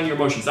displaying your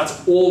emotions.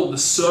 That's all the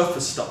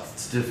surface stuff.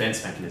 It's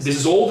defense mechanisms. This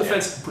is all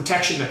defense,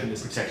 protection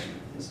mechanisms.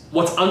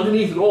 What's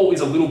underneath it all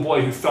is a little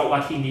boy who felt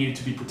like he needed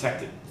to be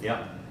protected.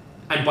 Yeah.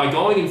 And by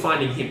going and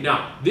finding him,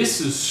 now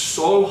this is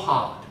so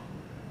hard.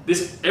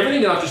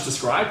 Everything that I've just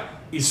described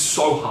is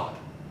so hard,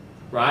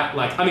 right?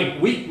 Like, I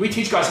mean, we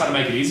teach guys how to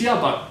make it easier,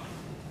 but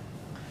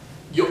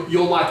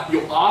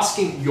you're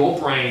asking your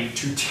brain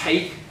to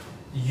take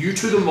you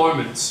to the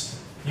moments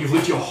you've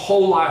lived your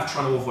whole life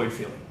trying to avoid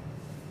feeling,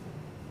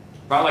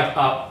 right? Like,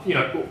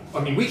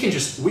 I mean, we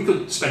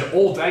could spend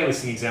all day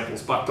listing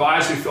examples, but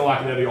guys who feel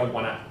like they're the odd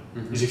one out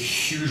is a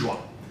huge one,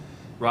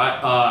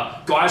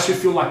 right? Guys who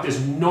feel like there's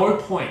no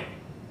point,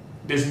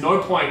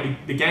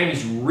 the game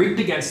is rigged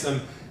against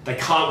them, they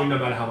can't win no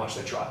matter how much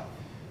they try.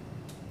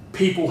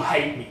 People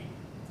hate me.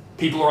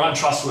 People are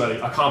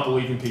untrustworthy. I can't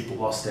believe in people.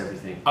 Lost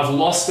everything. I've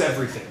lost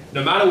everything.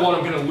 No matter what,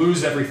 I'm going to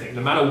lose everything.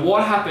 No matter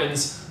what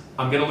happens,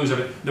 I'm going to lose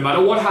everything. No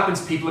matter what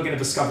happens, people are going to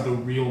discover the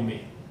real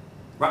me.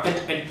 Right?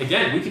 And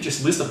again, we could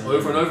just list them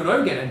over and over and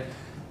over again. And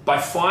by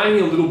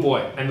finding a little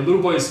boy, and the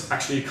little boy is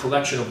actually a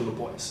collection of little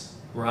boys,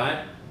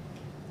 right?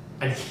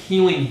 And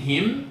healing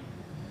him,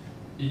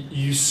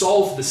 you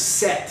solve the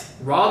set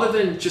rather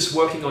than just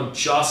working on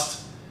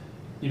just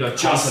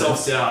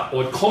self-doubt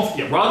or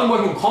confidence. Rather than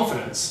working on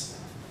confidence,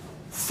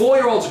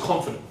 4-year-olds are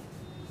confident,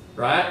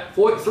 right?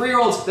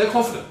 3-year-olds, they're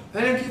confident.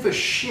 They don't give a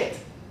shit.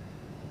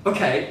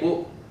 Okay,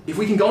 well, if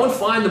we can go and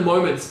find the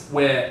moments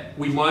where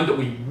we learned that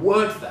we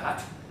weren't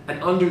that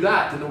and undo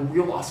that, then the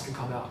real us can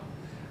come out.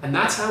 And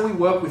that's how we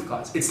work with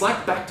guys. It's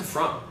like back to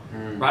front,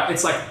 right?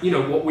 It's like,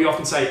 what we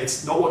often say,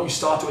 it's not what you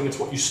start doing, it's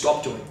what you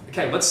stop doing.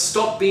 Okay, let's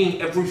stop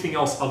being everything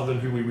else other than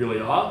who we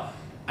really are,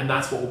 and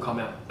that's what will come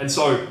out. And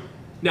so,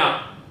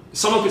 now,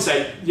 someone could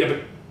say, yeah,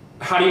 but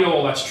how do you know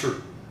all that's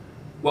true?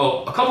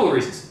 Well, a couple of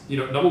reasons.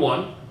 Number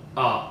one,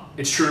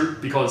 it's true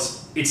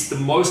because it's the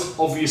most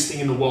obvious thing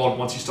in the world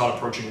once you start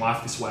approaching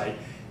life this way,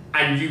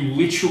 and you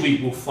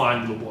literally will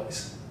find little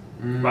boys,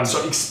 right?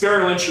 So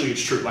experientially,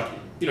 it's true. Like,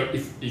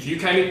 if you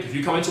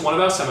come into one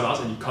of our seminars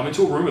and you come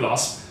into a room with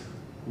us,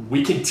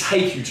 we can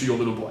take you to your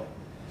little boy.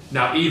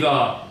 Now,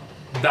 either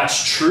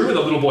that's true and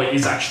the little boy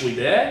is actually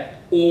there,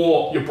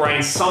 or your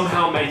brain's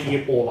somehow making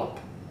it all up.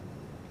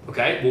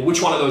 Okay, well,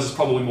 which one of those is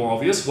probably more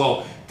obvious?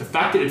 Well, the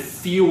fact that it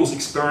feels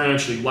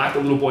experientially like the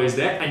little boy is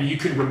there and you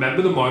can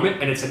remember the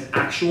moment and it's an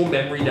actual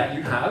memory that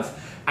you have,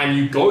 and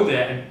you go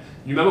there and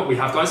you remember, we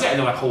have guys there and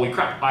they're like, holy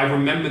crap, I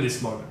remember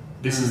this moment.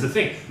 This is the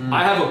thing.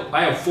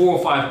 I have 4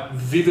 or 5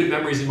 vivid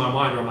memories in my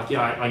mind where I'm like,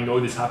 yeah, I know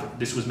this happened.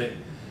 This was me,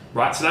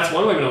 right? So that's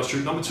one way we know it's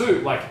true. Number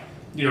 2, like,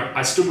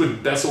 I stood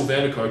with Bessel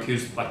van der Kolk,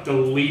 who's like the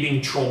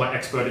leading trauma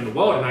expert in the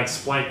world, and I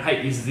explained,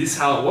 hey, is this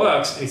how it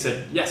works? And he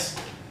said, yes,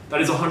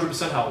 that is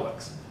 100% how it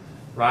works.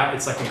 right?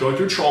 It's like you go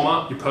through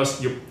trauma,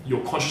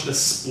 your consciousness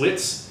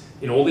splits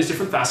in all these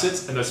different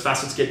facets, and those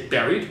facets get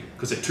buried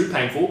because they're too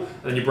painful,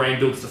 and then your brain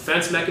builds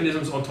defense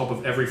mechanisms on top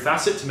of every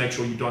facet to make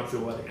sure you don't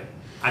feel that again.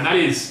 And that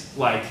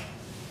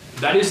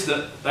is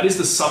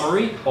the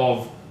summary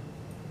of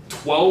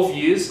 12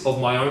 years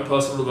of my own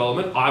personal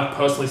development. I've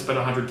personally spent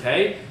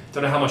 100K.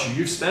 Don't know how much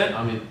you've spent.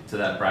 I'm into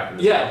that bracket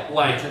as yeah, well.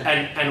 like,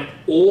 and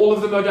all of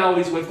the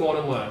modalities we've gone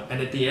and learned.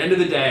 And at the end of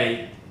the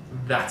day,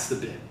 that's the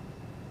bit.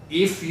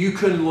 If you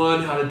can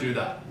learn how to do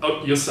that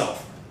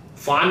yourself,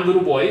 find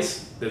little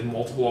boys, there's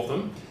multiple of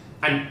them.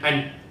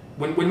 And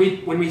when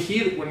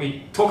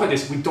we talk like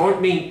this, we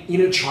don't mean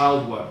inner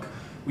child work.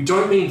 We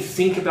don't mean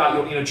think about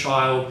your inner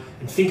child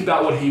and think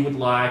about what he would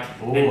like.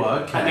 Oh,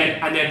 okay.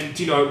 And then,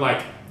 you know,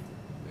 like,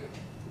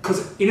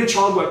 because inner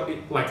child work,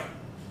 like,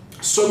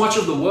 so much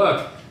of the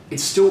work,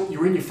 it's still,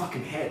 you're in your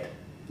fucking head.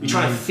 You're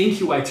trying to think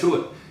your way to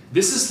it.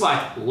 This is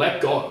like, let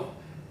go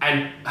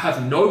and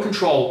have no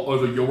control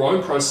over your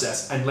own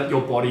process and let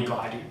your body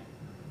guide you.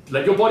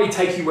 Let your body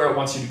take you where it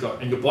wants you to go.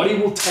 And your body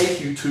will take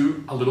you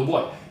to a little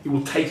boy. It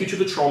will take you to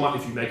the trauma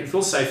if you make it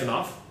feel safe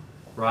enough,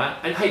 right?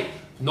 And hey,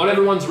 not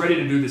everyone's ready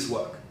to do this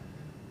work,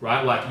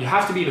 right? Like, you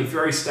have to be in a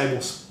very stable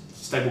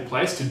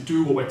place to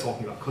do what we're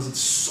talking about, because it's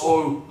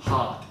so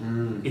hard.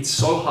 It's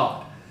so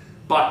hard.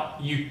 But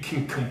you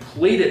can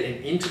complete it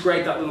and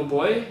integrate that little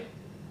boy.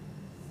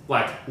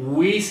 Like,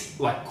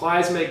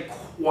 guys make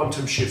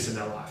quantum shifts in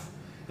their life.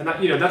 And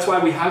that, you know, that's why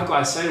we have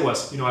guys say to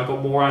us, you know, I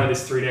got more out of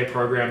this 3-day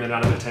program than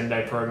out of the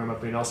 10-day program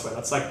I've been elsewhere.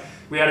 That's like,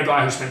 we had a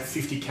guy who spent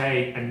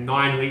 50K and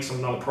 9 weeks on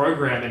another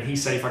program, and he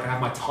said, if I can have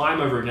my time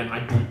over again,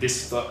 I'd do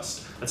this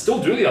first. I'd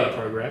still do the other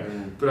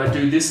program, but I'd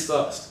do this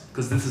first,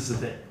 because this is the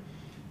thing.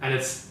 And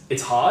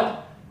it's hard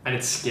and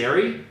it's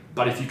scary,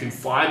 but if you can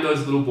find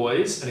those little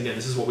boys, and again,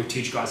 this is what we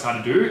teach guys how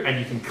to do, and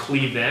you can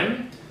clear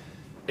them,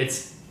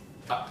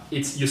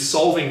 you're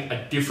solving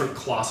a different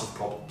class of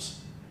problems,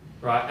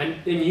 right?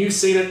 And you've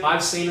seen it,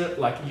 I've seen it,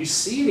 like, you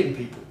see it in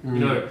people. You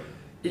know,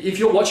 if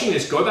you're watching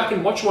this, go back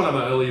and watch one of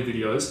my earlier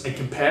videos and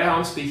compare how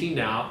I'm speaking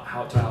now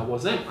to how I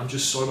was then. I'm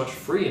just so much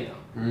freer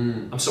now.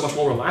 I'm so much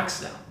more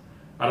relaxed now.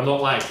 Right? I'm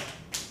not like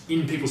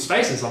in people's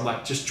faces, I'm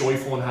like just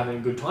joyful and having a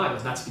good time.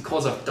 And that's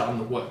because I've done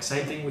the work.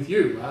 Same thing with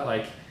you, right?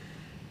 Like,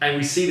 and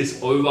we see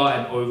this over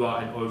and over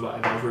and over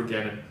and over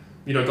again. And,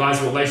 you know,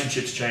 guys'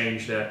 relationships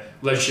change, their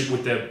relationship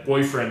with their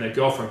boyfriend, their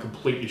girlfriend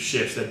completely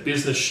shifts, their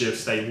business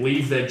shifts, they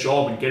leave their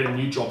job and get a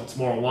new job that's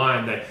more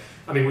aligned.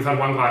 We've had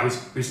one guy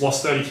who's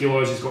lost 30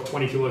 kilos, he's got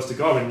 20 kilos to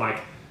go in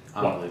like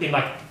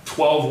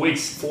 12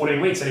 weeks,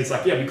 14 weeks. And he's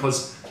like, yeah,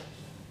 because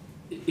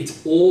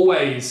it's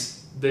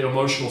always the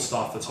emotional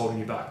stuff that's holding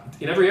you back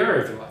in every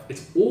area of your life.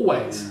 It's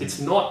always, it's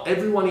not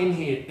everyone in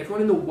here,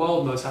 everyone in the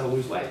world knows how to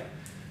lose weight.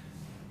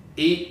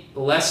 Eat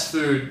less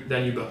food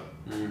than you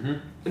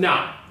burn.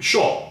 Now,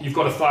 sure, you've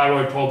got a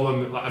thyroid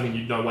problem. I mean,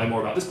 you know way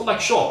more about this, but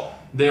like, sure,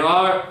 there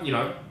are, you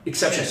know,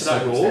 exceptions to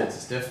that rule.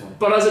 Definitely.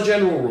 But as a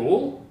general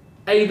rule,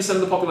 80%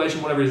 of the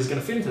population, whatever it is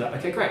going to fit into that.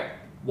 Okay, great.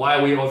 Why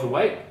are we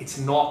overweight? It's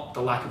not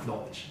the lack of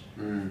knowledge.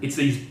 It's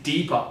these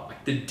deeper,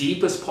 like the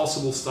deepest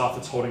possible stuff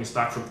that's holding us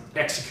back from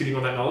executing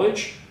on that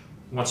knowledge.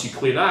 Once you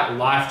clear that,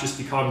 life just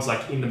becomes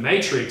like in the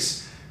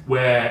Matrix,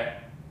 where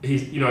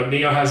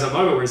Neo has that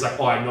moment where he's like,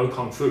 oh, I know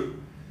Kung Fu.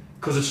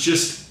 Because it's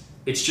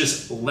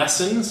just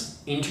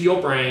lessons into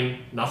your brain,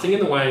 nothing in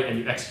the way, and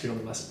you execute on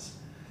the lessons.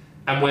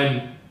 And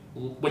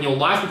when your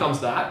life becomes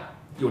that,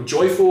 you're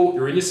joyful,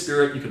 you're in your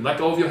spirit, you can let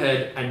go of your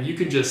head, and you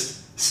can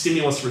just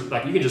stimulus,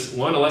 like you can just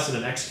learn a lesson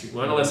and execute,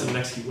 learn a lesson and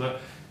execute.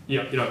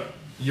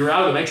 You're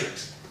out of the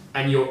Matrix,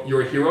 and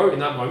you're a hero in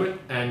that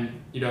moment.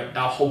 And you know,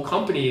 our whole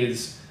company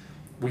is,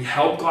 we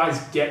help guys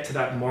get to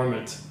that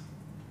moment,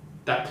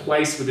 that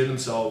place within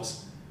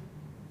themselves.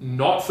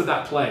 Not for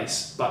that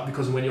place, but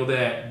because when you're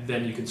there,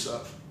 then you can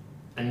serve.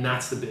 And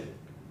that's the bit,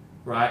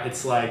 right?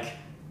 It's like,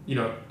 you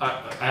know,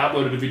 I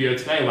uploaded a video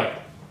today, like,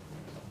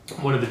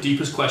 one of the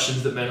deepest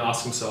questions that men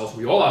ask themselves,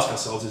 we all ask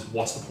ourselves, is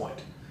what's the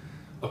point?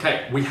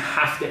 Okay, we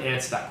have to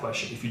answer that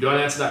question. If you don't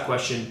answer that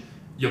question,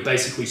 you're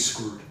basically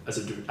screwed as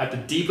a dude. At the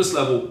deepest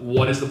level,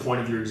 what is the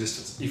point of your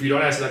existence? If you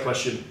don't answer that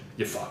question,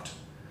 you're fucked,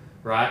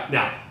 right?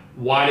 Now,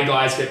 why do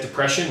guys get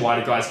depression? Why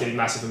do guys get in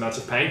massive amounts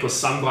of pain? Because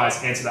some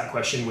guys answer that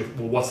question with,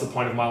 well, what's the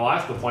point of my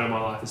life? The point of my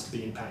life is to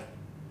be in pain.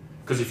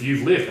 Because if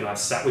you've lived, and I've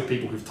sat with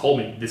people who've told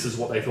me this is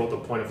what they thought the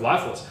point of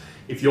life was,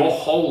 if your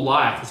whole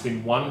life has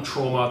been one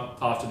trauma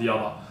after the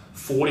other,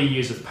 40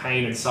 years of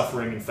pain and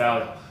suffering and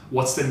failure,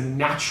 what's the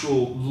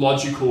natural,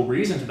 logical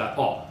reason to that?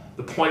 Oh,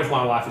 the point of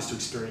my life is to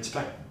experience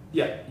pain.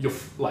 Yeah, you're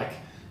like,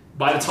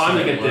 by the time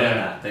they get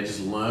there, they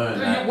just learn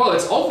that. Well,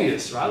 it's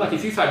obvious, right? Like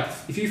if you've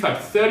had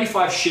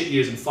 35 shit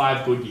years and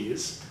 5 good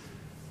years,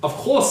 of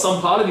course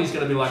some part of you is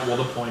going to be like, well,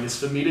 the point is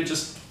for me to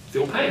just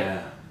feel pain,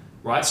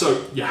 right?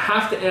 So you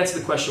have to answer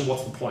the question,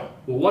 what's the point?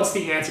 Well, what's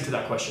the answer to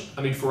that question?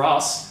 I mean, for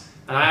us,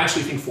 and I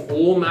actually think for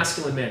all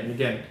masculine men, and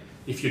again,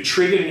 if you're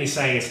triggered and you're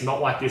saying it's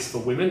not like this for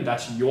women,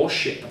 that's your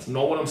shit. That's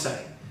not what I'm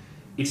saying.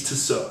 It's to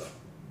serve.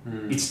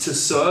 It's to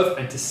serve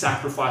and to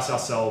sacrifice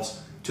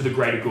ourselves to the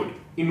greater good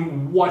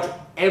in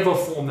whatever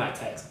form that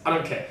takes. I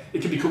don't care.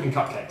 It could be cooking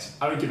cupcakes.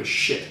 I don't give a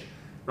shit,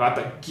 right?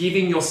 But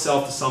giving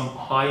yourself to some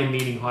higher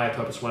meaning, higher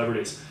purpose, whatever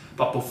it is.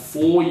 But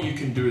before you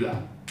can do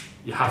that,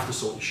 you have to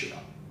sort your shit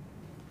out.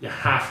 You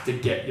have to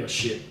get your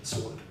shit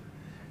sorted.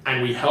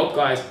 And we help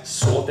guys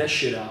sort their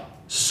shit out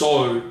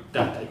so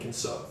that they can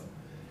serve.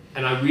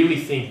 And I really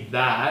think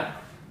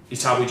that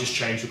is how we just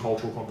change the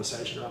cultural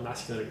conversation around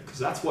masculinity, because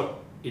that's what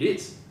it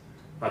is,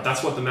 right?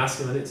 That's what the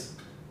masculine is.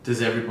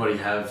 Does everybody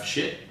have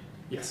shit?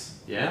 Yes.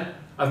 Yeah?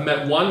 I've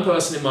met one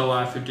person in my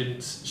life who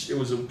didn't, she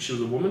was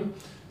a woman,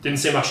 didn't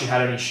seem like she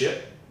had any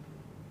shit.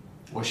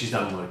 Or she's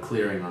done a lot of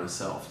clearing on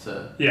herself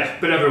to... Yeah,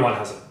 but everyone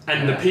has it.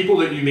 And the people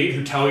that you meet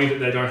who tell you that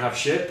they don't have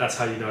shit, that's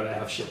how you know they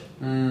have shit.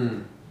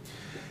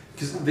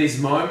 Because these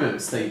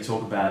moments that you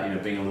talk about, you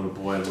know, being a little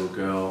boy, a little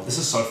girl... This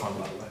is so fun,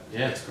 by the way.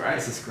 Yeah, it's great.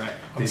 This is great.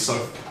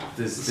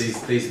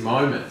 These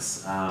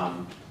moments,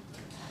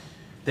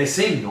 they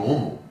seem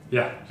normal.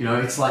 Yeah. You know,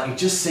 it's like, it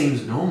just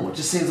seems normal. It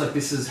just seems like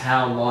this is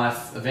how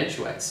life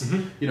eventuates.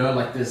 You know,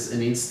 like there's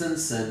an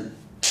instance and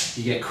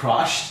you get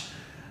crushed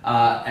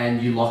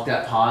and you lock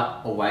that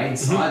part away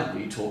inside,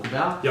 what you talk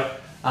about.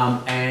 Yep.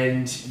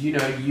 And, you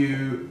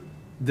know,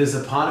 there's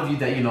a part of you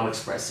that you're not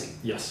expressing.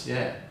 Yes.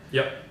 Yeah.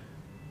 Yep.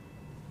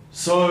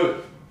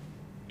 So,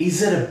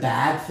 is it a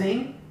bad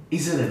thing?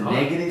 Is it a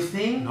negative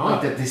thing? No.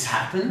 Like that this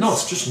happens? No,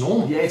 it's just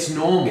normal. Yeah, it's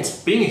normal.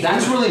 It's being a human.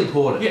 That's really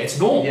important. Yeah, it's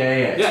normal. Yeah,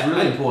 it's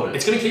really important.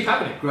 It's going to keep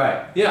happening.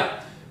 Great.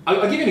 Yeah.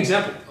 I'll give you an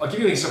example. I'll give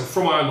you an example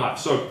from my own life.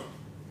 So,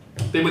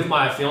 been with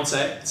my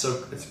fiance,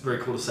 so it's very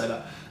cool to say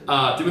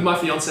that. Been with my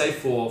fiance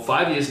for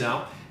 5 years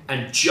now,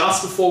 and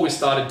just before we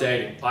started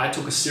dating, I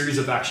took a series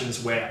of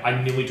actions where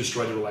I nearly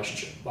destroyed the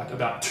relationship. Like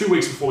about 2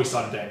 weeks before we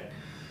started dating.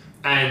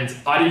 And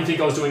I didn't think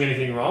I was doing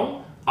anything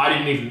wrong. I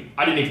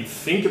didn't even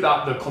think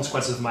about the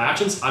consequences of my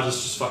actions. I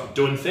was just fucking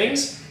doing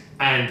things,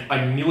 and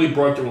I nearly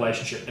broke the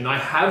relationship. And I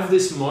have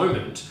this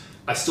moment,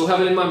 I still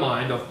have it in my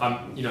mind of,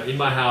 I'm, you know, in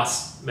my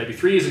house maybe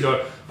 3 years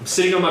ago, I'm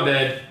sitting on my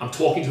bed, I'm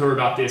talking to her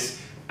about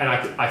this, and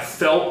I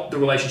felt the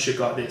relationship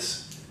like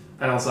this.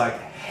 And I was like,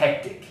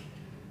 hectic.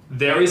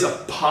 There is a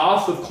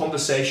path of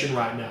conversation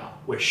right now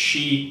where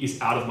she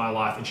is out of my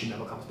life and she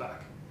never comes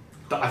back.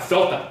 I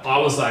felt that. I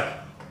was like,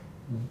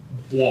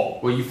 whoa.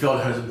 Well, you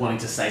felt her wanting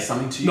to say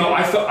something to you? No,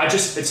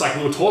 it's like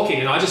we were talking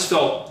and I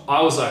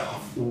was like,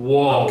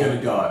 whoa. I'm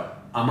gonna go.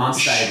 I'm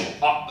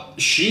unstable.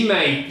 She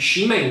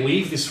may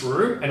leave this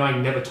room and I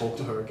never talk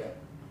to her again.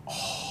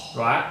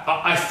 Right?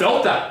 I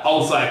felt that. I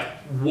was like,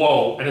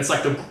 whoa. And it's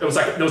like, there was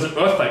an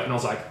earthquake and I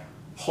was like,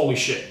 holy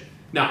shit.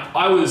 Now,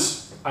 I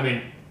was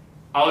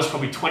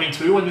probably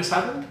 22 when this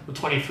happened, or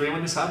 23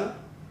 when this happened.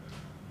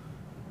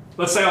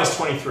 Let's say I was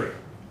 23.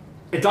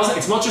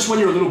 It's not just when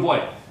you're a little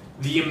boy.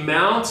 The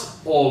amount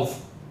of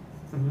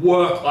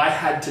work I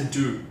had to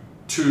do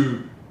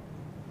to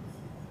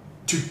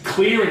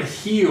clear and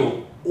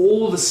heal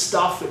all the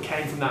stuff that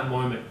came from that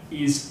moment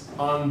is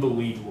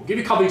unbelievable. I'll give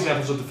you a couple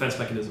examples of defense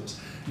mechanisms.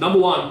 Number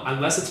one,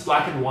 unless it's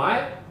black and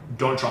white,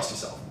 don't trust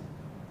yourself.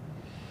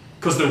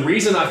 Because the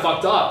reason I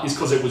fucked up is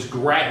because it was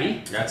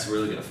grey. That's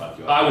really gonna fuck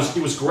you up.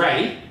 It was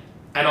grey,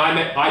 and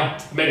I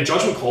made a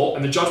judgment call,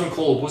 and the judgment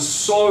call was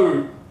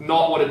so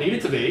not what it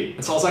needed to be,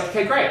 and so I was like,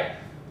 okay, great.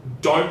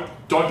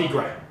 Don't be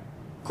grey.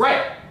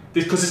 Great.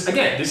 Because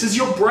again, this is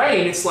your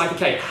brain. It's like,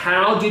 okay,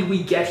 how did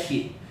we get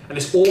here? And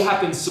this all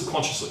happens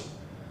subconsciously,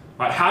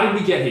 right? How did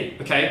we get here?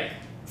 Okay.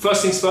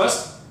 First things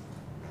first.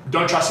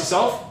 Don't trust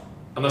yourself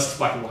unless it's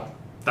black and white.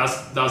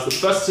 That was the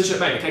first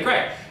decision I made. Okay,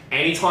 great.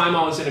 Anytime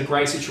I was in a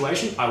grey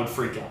situation, I would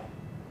freak out.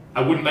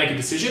 I wouldn't make a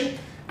decision,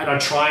 and I'd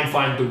try and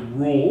find the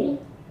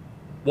rule.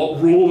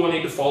 What rule do I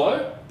need to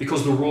follow?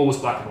 Because the rule was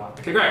black and white.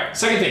 Okay, great.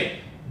 Second thing,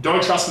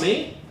 don't trust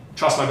me,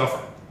 trust my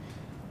girlfriend.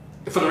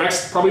 For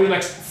probably the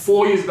next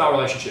 4 years of our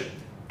relationship,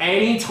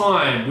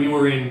 anytime we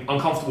were in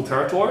uncomfortable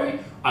territory,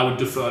 I would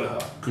defer to her.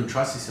 Couldn't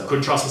trust yourself.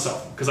 Couldn't trust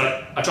myself. Because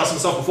I trusted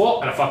myself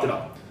before, and I fucked it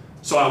up.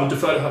 So I would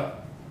defer to her.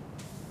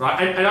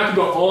 Right? And I could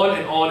go on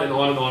and on and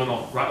on and on and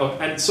on,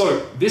 right? And so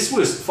this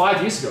was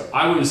 5 years ago.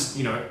 I was,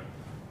 you know,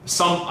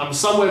 I'm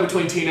somewhere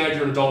between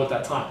teenager and adult at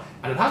that time.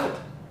 And it happened,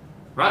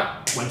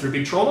 right? Went through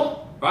big trauma,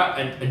 right?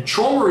 And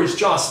trauma is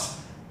just,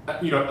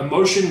 you know,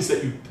 emotions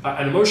that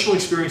an emotional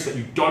experience that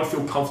you don't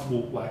feel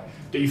comfortable, like,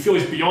 that you feel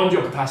is beyond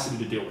your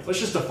capacity to deal with. Let's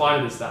just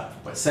define it as that.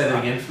 Wait, say that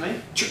again for me?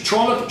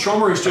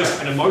 Trauma is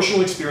just an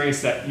emotional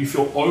experience that you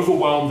feel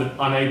overwhelmed and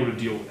unable to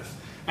deal with.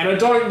 And I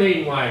don't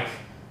mean like,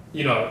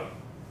 you know,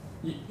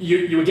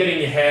 you were getting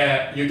your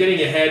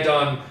hair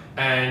done,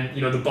 and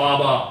you know the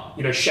barber,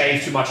 you know,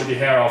 shaved too much of your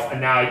hair off,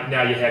 and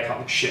now your haircut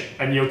looks shit,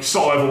 and you're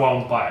so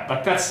overwhelmed by it.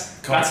 Like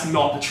that's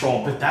not the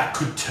trauma. But that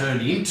could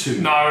turn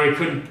into. No, it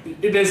couldn't.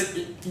 It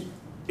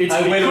couldn't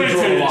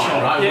turn into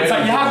trauma. Right? Yeah, it's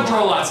like you have to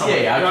draw a line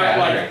somewhere. Yeah, okay. Right?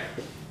 Like,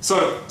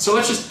 so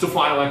let's just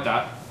define it like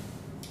that.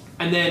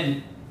 And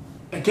then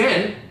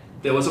again,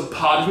 there was a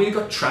part of me that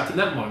got trapped in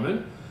that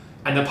moment,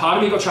 and the part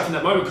of me got trapped in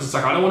that moment because it's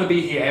like I don't want to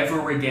be here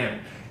ever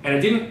again. And I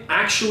didn't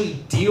actually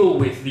deal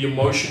with the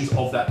emotions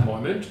of that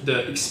moment,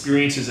 the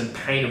experiences and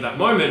pain of that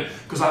moment,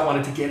 because I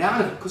wanted to get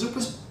out of it, because it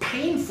was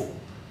painful.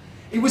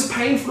 It was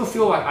painful to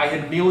feel like I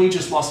had nearly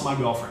just lost my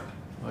girlfriend.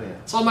 Oh yeah.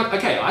 So I'm like,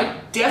 okay, I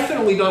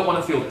definitely don't want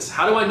to feel this.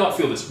 How do I not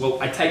feel this? Well,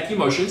 I take the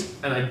emotions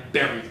and I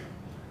bury them.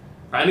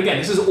 Right? And again,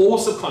 this is all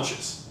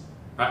subconscious.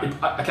 Right?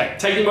 Okay,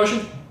 take the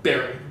emotions,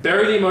 bury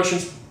the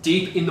emotions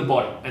deep in the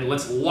body, and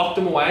let's lock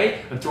them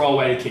away and throw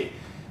away the key.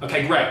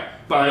 Okay, great.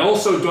 But I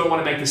also don't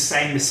want to make the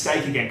same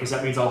mistake again, because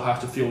that means I'll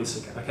have to feel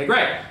this again. Okay,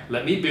 great.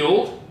 Let me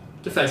build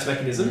defense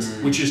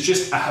mechanisms, which is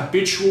just a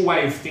habitual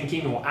way of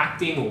thinking or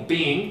acting or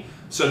being,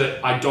 so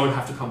that I don't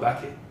have to come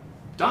back here.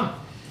 Done.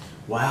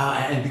 Wow,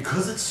 and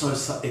because it's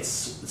it's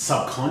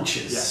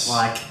subconscious, Yes.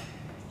 like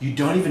you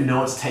don't even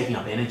know it's taking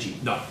up energy.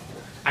 No.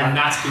 And Like,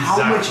 that's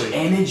how much exactly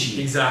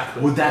energy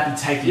would that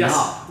be taking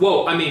up?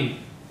 Well, I mean,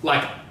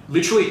 like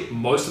literally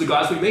most of the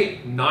guys we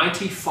meet,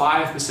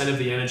 95% of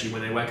the energy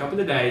when they wake up in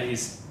the day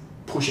is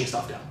pushing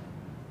stuff down.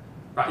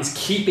 Right? Is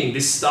keeping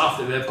this stuff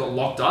that they've got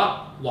locked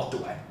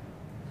away.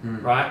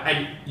 Right?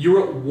 And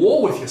you're at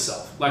war with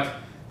yourself. Like,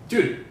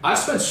 dude, I've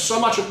spent so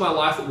much of my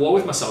life at war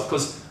with myself,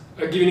 because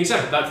I'll give you an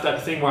example. That's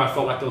that thing where I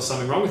felt like there was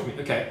something wrong with me.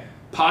 Okay,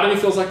 part of me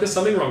feels like there's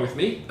something wrong with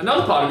me.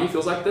 Another part of me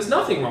feels like there's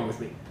nothing wrong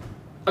with me.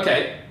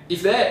 Okay,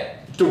 if they're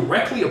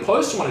directly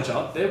opposed to one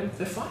another,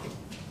 they're fighting.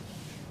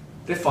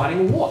 They're fighting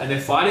a war, and they're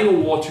fighting a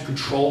war to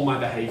control my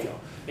behavior.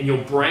 And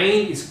your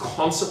brain is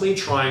constantly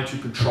trying to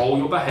control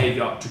your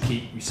behavior to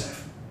keep you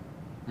safe.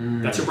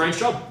 That's your brain's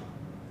job,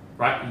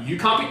 right? You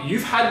can't be,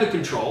 you've had the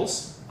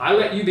controls. I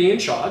let you be in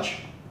charge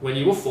when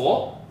you were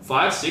 4,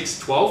 5, 6,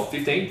 12,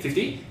 15,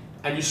 50,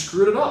 and you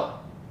screwed it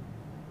up.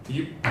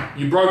 You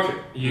broke it.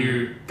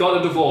 You got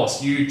a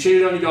divorce. You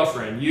cheated on your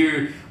girlfriend.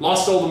 You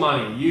lost all the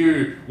money.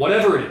 You,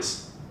 whatever it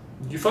is,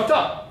 you fucked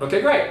up.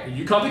 Okay, great.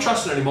 You can't be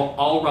trusted anymore.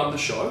 I'll run the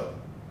show.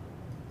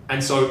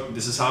 And so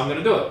this is how I'm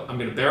going to do it. I'm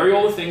going to bury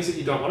all the things that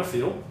you don't want to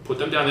feel, put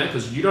them down there,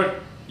 because you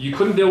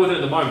couldn't deal with it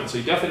in the moment, so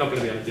you're definitely not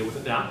going to be able to deal with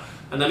it now.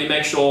 And let me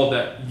make sure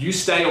that you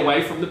stay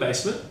away from the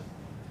basement,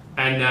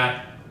 and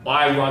that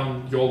I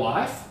run your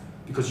life,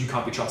 because you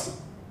can't be trusted.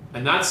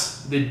 And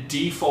that's the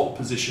default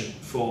position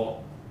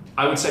for,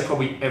 I would say,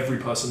 probably every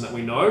person that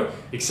we know,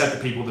 except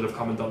the people that have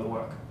come and done the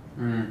work.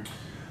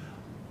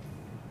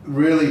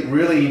 Really,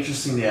 really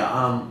interesting there.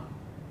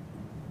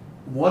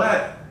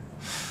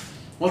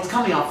 What's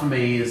coming up for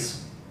me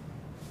is,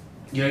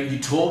 you know, you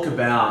talk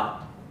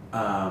about,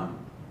 oh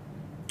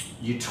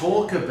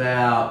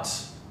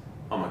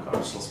my God, I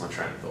just lost my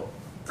train of thought.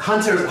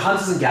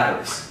 Hunters and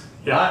gatherers,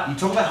 right? You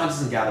talk about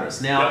hunters and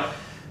gatherers. Now,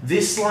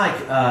 this like,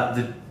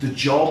 the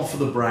job for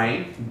the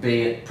brain,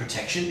 be it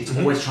protection, it's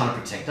always trying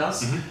to protect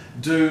us.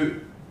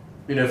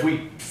 If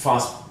we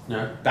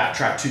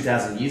backtrack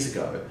 2,000 years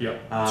ago.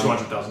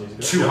 200,000 years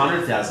ago.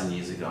 200,000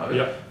 years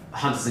ago.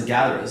 Hunters and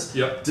gatherers.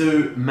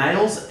 Do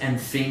males and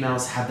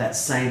females have that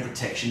same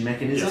protection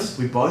mechanism? Yes.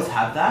 We both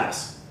have that?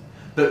 Yes.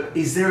 But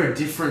is there a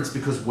difference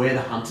because we're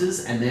the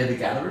hunters and they're the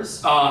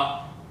gatherers?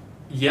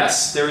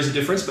 Yes, there is a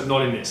difference, but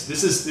not in this.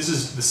 This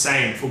is the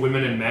same for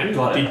women and men.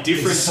 Got it. The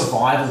difference, it's a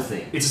survival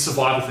thing. It's a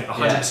survival thing,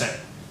 100%.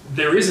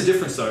 There is a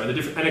difference though, and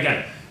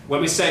again,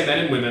 when we say men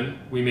and women,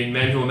 we mean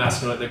men who are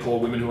masculine at their core,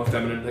 women who are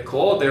feminine at their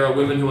core. There are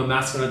women who are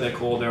masculine at their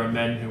core, there are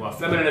men who are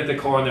feminine at their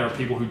core, and there are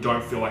people who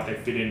don't feel like they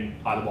fit in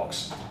either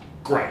box.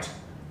 Great,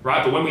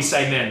 right? But when we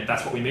say men,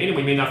 that's what we mean, and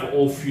we mean that for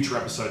all future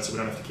episodes, so we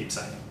don't have to keep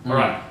saying it. All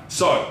right,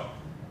 so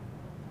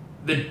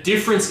the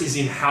difference is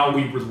in how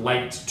we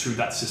relate to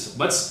that system.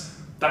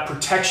 That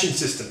protection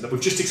system that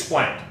we've just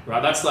explained,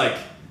 right? That's like,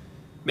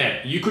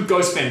 man, you could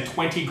go spend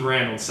 20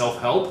 grand on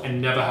self-help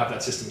and never have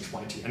that system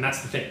explained to you. And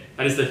that's the thing.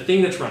 That is the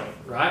thing that's running,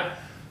 right?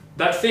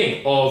 That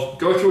thing of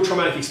go through a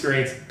traumatic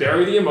experience,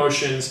 bury the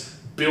emotions,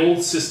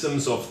 build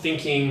systems of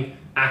thinking,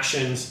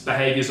 actions,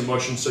 behaviors,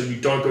 emotions, so you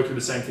don't go through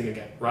the same thing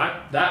again,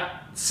 right?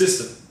 That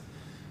system,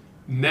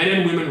 men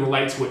and women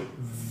relate to it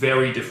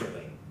very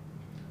differently.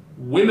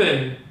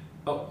 Women,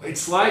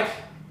 it's like,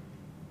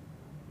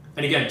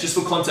 and again, just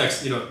for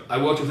context,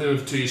 I worked with women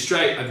for 2 years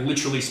straight. I've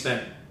literally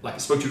spent, I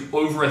spoke to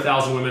over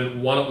 1,000 women.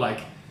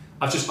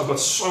 I've got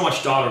so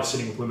much data of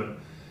sitting with women.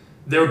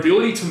 Their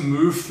ability to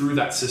move through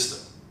that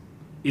system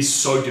is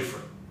so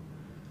different.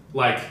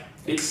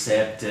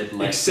 Accept it,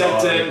 let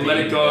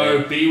it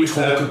go, be with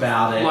her. Talk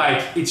about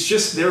it. It's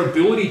just their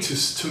ability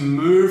to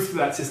move through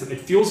that system.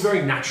 It feels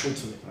very natural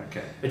to me.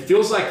 Okay. It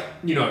feels like,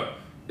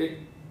 and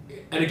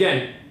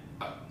again,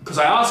 because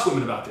I ask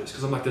women about this,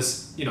 because I'm like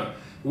this,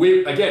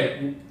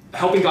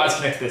 helping guys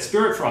connect to their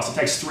spirit for us, it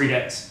takes 3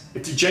 days.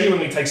 It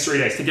genuinely takes 3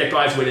 days to get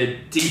guys where they're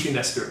deep in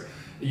their spirit.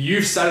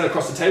 You've sat it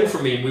across the table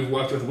from me and we've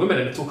worked with women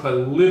and it took her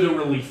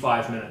literally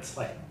 5 minutes.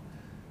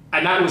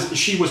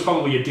 She was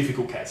probably a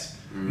difficult case.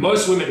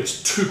 Most women,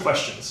 it's 2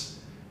 questions.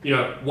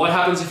 What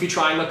happens if you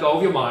try and let go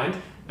of your mind?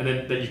 And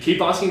then that you keep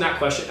asking that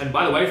question. And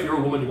by the way, if you're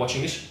a woman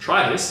watching this,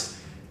 try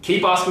this.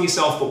 Keep asking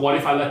yourself, but what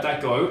if I let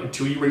that go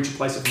until you reach a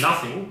place of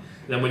nothing?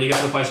 And then when you get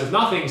to the place of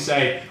nothing,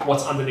 say,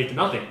 what's underneath the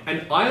nothing?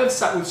 And I have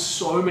sat with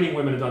so many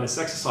women and done this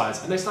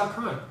exercise and they start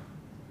crying.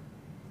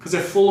 Because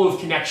they're full of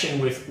connection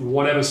with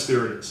whatever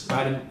spirit is,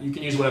 right? And you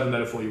can use whatever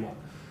metaphor you want.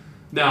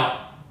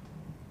 Now,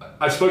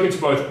 I've spoken to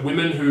both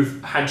women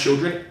who've had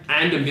children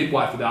and a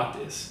midwife about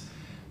this.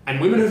 And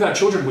women who've had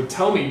children would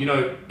tell me,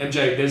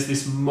 MJ, there's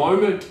this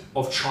moment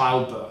of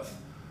childbirth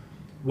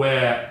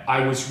where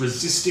I was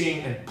resisting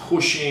and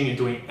pushing and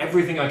doing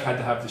everything I could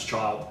to have this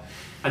child.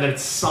 And then at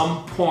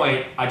some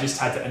point, I just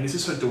had to, and this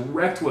is her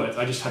direct words,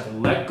 I just had to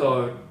let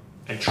go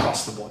and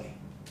trust the body.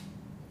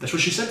 That's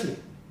what she said to me.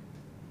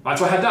 Right,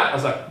 so I had that. I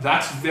was like,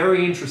 that's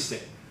very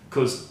interesting,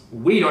 because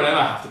we don't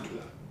ever have to do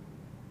that,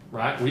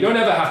 right? We don't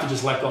ever have to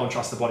just let go and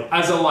trust the body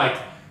as a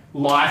life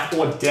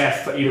or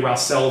death for either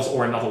ourselves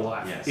or another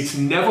life. Yes. It's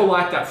never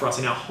like that for us.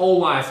 In our whole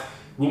life,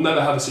 we'll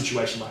never have a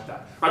situation like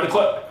that. Right?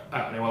 Anyway,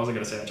 I wasn't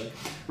going to say that joke.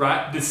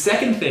 Right? The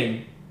second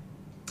thing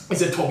is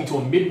then talking to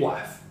a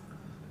midwife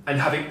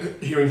and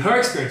hearing her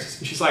experiences.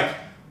 And she's like,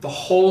 the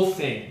whole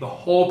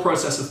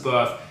process of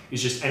birth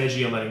is just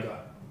energy and letting go.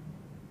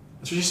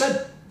 That's what she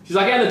said. She's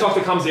like, yeah, the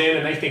doctor comes in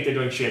and they think they're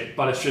doing shit,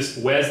 but it's just,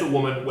 where's the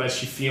woman? Where's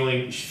she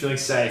feeling? Is she feeling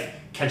safe?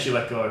 Can she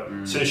let go?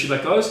 As soon as she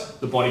let goes,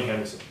 the body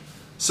handles it.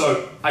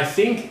 So I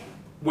think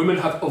women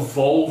have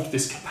evolved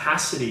this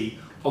capacity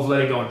of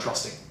letting go and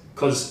trusting,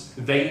 because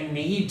they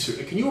need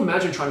to. Can you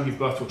imagine trying to give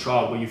birth to a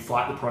child where you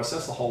fight the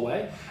process the whole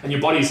way and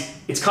your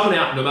it's coming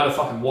out no matter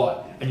fucking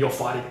what, and you're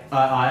fighting it?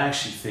 I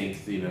actually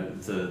think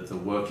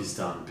the work is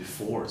done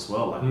before as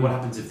well. Like, what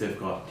happens if they've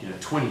got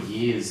 20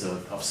 years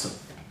of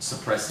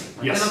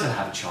suppressing? Yes. They're not going to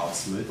have a child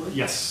smoothly.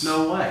 Yes.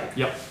 No way.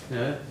 Yep.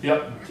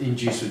 Yep.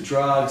 Induced with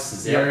drugs,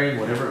 cesarean,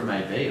 whatever it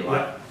may be.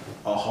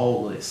 A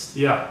whole list.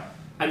 Yeah.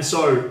 And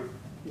so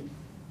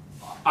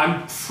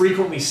I'm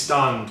frequently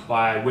stunned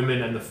by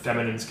women and the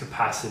feminine's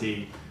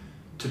capacity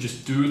to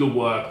just do the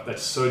work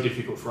that's so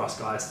difficult for us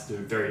guys to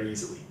do very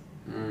easily.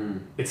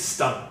 It's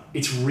stunning.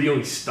 It's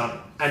really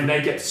stunning. And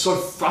they get so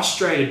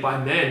frustrated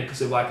by men because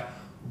they're like,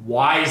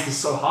 why is this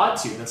so hard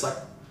to you? And it's like,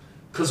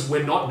 because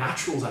we're not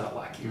naturals at it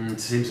like you.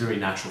 It seems very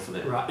natural for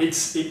them. Right.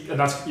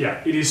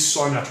 It is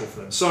so natural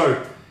for them.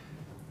 So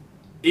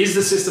is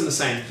the system the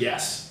same?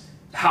 Yes.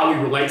 How we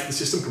relate to the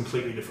system,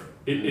 completely different.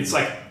 It's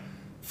like,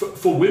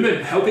 for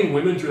women, helping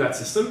women through that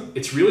system,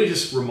 it's really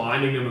just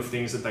reminding them of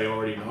things that they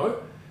already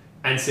know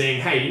and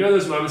saying, hey,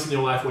 those moments in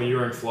your life where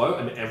you're in flow,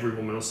 and every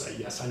woman will say,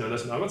 yes, I know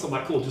those moments. I'm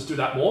like, cool, just do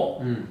that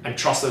more and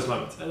trust those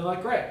moments. And they're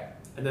like, great.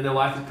 And then their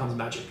life becomes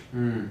magic,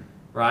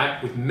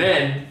 right? With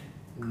men,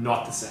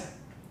 not the same,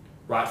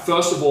 right?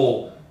 First of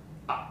all,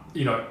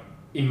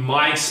 in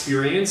my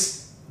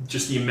experience,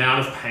 just the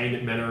amount of pain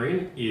that men are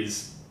in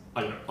is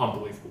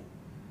unbelievable,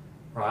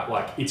 right?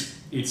 Like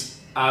it's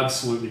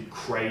absolutely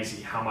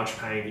crazy how much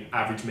pain the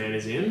average man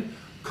is in,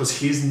 because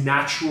his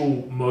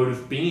natural mode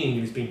of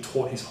being, he's been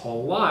taught his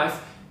whole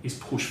life, is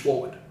push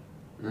forward.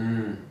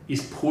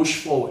 Is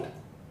push forward.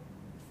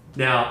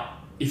 Now,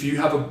 if you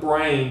have a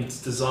brain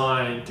that's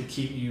designed to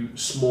keep you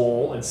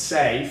small and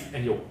safe,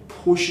 and you're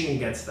pushing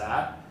against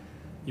that,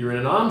 you're in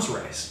an arms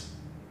race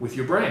with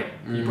your brain.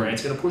 Your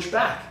brain's going to push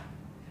back,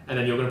 and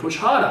then you're going to push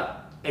harder,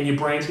 and your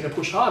brain's going to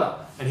push harder.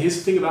 And here's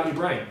the thing about your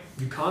brain: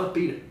 you can't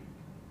beat it.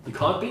 You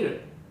can't beat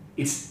it.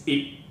 It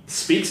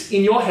speaks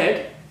in your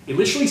head. It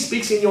literally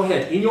speaks in your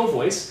head, in your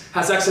voice,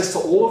 has access to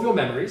all of your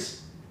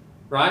memories,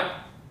 right?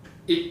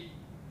 It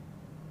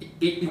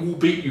will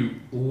beat you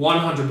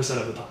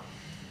 100% of the time,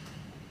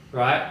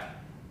 right?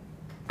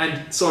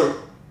 And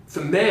so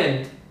for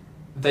men,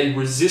 they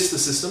resist the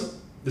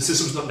system. The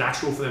system's not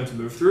natural for them to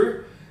move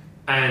through.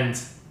 And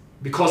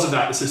because of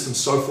that, the system's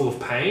so full of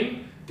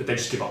pain that they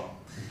just give up.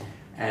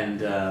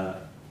 And the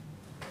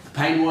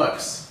pain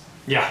works.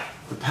 Yeah.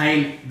 The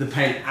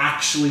pain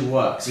actually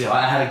works. Yeah.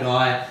 Right? I had a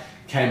guy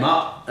came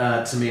up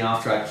to me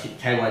after I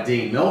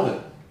KYD in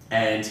Melbourne,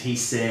 and he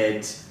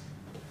said,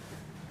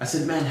 I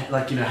said, man,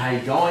 how you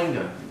going?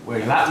 Where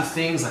are you at with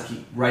things? Like,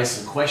 he raised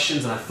some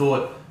questions, and I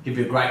thought he'd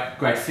be a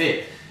great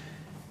fit.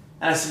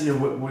 And I said,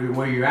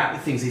 where you're at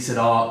with things? He said,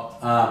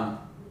 I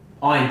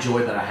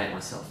enjoy that I hate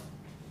myself.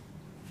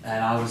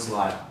 And I was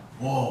like,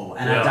 whoa.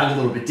 And I dug a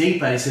little bit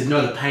deeper, and he said,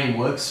 no, the pain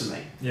works for me.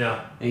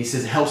 Yeah. And he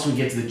says, it helps me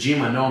get to the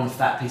gym. I know I'm a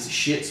fat piece of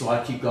shit, so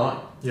I keep going.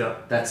 Yeah.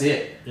 That's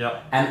it.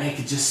 Yeah. And I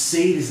could just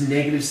see this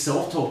negative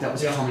self-talk that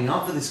was coming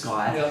up for this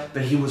guy,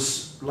 but he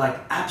was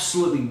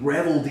absolutely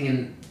reveled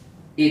in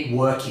it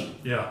working.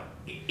 Yeah.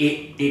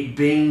 It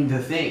being the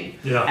thing.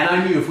 Yeah. And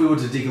I knew if we were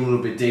to dig a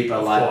little bit deeper,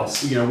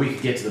 we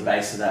could get to the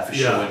base of that for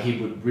sure, and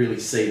he would really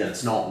see that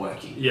it's not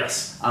working.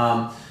 Yes.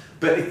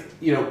 But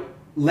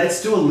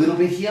let's do a little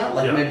bit here,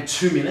 maybe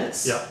 2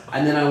 minutes. Yeah.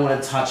 And then I want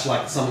to touch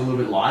something a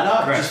little bit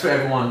lighter, Great. just for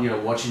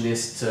everyone, watching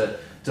this to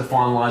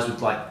finalize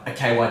with a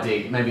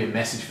KYD, maybe a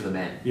message for the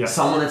men. Yeah.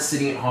 Someone that's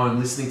sitting at home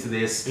listening to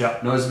this,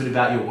 knows a bit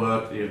about your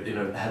work,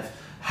 have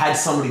had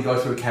somebody go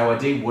through a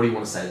KYD. What do you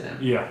want to say to them?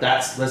 Yeah.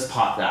 Let's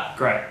park that.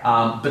 Great.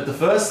 But the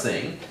first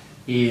thing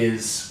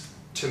is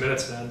 2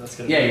 minutes, man. That's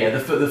gonna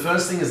The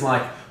first thing is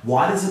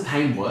why does the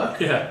pain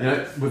work?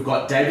 Yeah. We've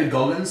got David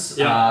Goggins.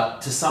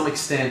 To some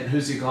extent,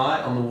 who's your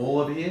guy on the wall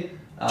over here?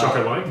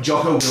 Jocko Willink.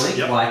 Jocko Willink.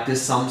 Yep.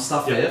 There's some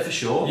stuff there for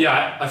sure.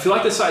 Yeah, I feel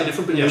like they're slightly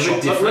different, but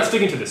different. Let's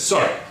dig into this. So,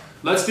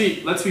 let's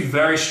be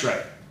very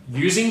straight.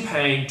 Using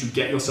pain to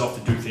get yourself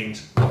to do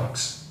things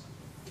works.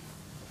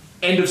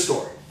 End of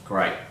story.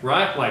 Great.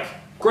 Right? Like,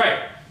 great.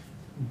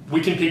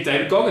 We can pick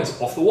David Goggins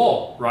off the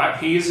wall, right?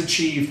 He has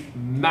achieved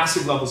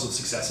massive levels of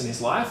success in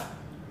his life.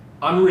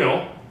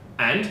 Unreal.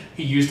 And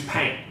he used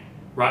pain,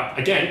 right?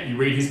 Again, you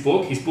read his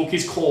book. His book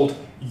is called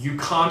You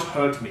Can't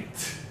Hurt Me.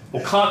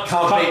 Or Can't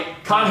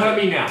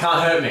Hurt Me Now.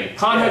 Can't hurt me.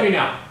 Can't hurt me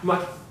now. I'm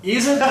like,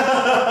 isn't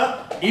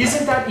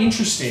that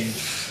interesting?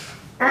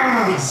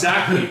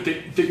 Exactly.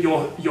 That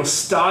your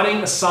starting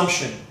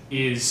assumption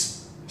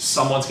is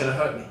someone's going to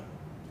hurt me.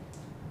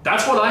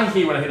 That's what I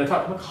hear when I hear that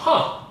type. I'm like,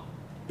 huh.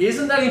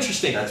 Isn't that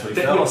interesting? That's what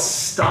that your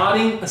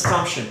starting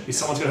assumption is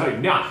someone's going to hurt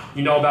you. Now,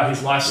 you know about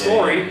his life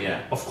story.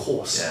 Yeah. Of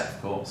course. Yeah,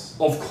 of course.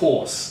 Of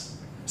course.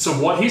 So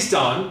what he's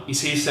done is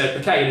he said,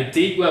 okay, in a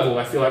deep level,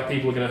 I feel like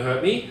people are going to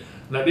hurt me.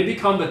 Let me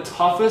become the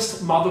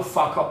toughest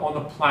motherfucker on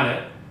the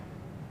planet,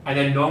 and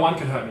then no one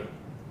can hurt me.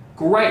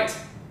 Great.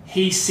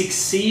 He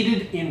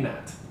succeeded in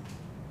that.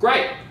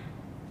 Great.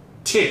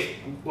 Tick.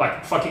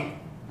 Like fucking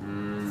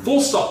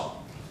full stop.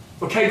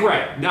 Okay,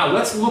 great. Now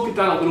let's look at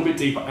that a little bit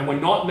deeper. And we're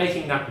not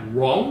making that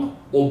wrong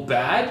or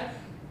bad.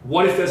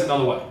 What if there's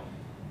another way?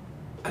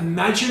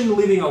 Imagine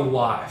living a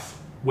life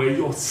where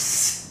your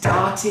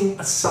starting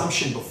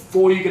assumption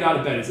before you get out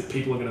of bed is that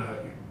people are going to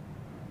hurt you.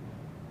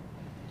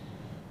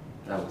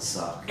 That would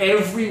suck.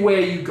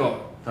 Everywhere you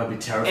go. That would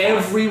be terrifying.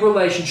 Every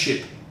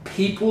relationship,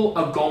 people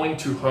are going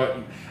to hurt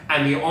you.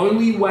 And the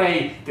only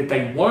way that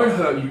they won't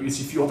hurt you is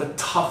if you're the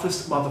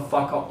toughest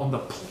motherfucker on the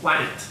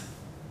planet.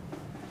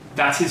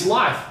 That's his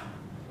life.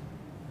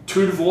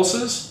 2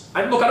 divorces.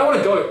 And look, I don't want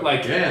to go,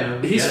 like,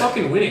 he's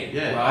fucking winning,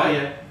 right? Oh,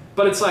 yeah.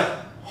 But it's like,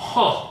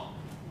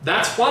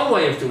 that's one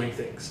way of doing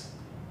things.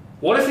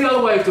 What if the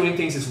other way of doing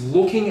things is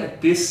looking at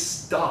this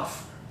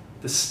stuff,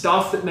 the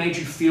stuff that made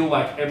you feel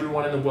like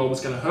everyone in the world was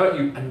going to hurt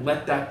you, and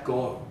let that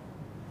go?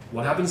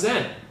 What happens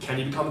then? Can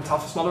you become the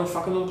toughest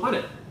motherfucker on the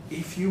planet?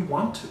 If you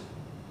want to.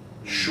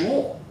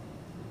 Sure.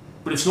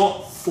 But it's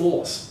not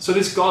force. So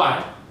this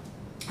guy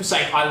is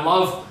saying, I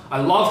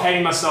love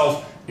hating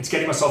myself. It's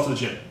getting myself to the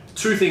gym.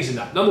 2 things in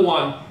that. Number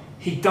 1,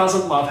 he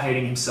doesn't love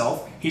hating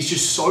himself. He's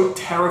just so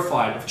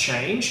terrified of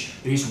change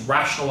that he's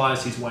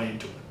rationalized his way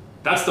into it.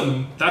 That's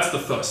the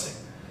first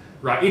thing,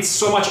 right? It's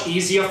so much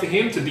easier for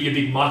him to be a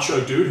big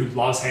macho dude who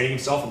loves hating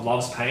himself and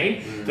loves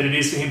pain than it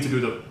is for him to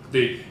do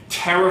the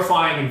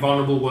terrifying and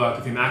vulnerable work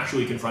of him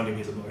actually confronting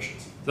his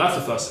emotions. So that's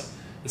the first thing.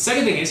 The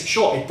second thing is,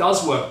 sure, it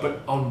does work, but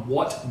on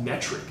what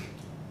metric?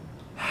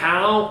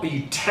 How are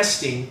you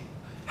testing?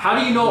 How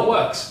do you know it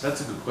works?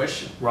 That's a good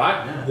question.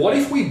 Right? Yeah. What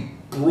if we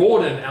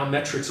broaden our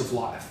metrics of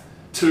life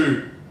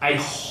to a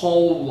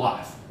whole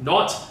life?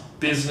 Not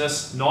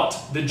business,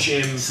 not the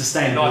gym.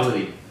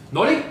 Sustainability.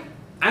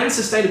 And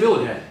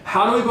sustainability. Yeah.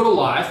 How do we build a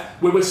life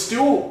where we're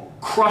still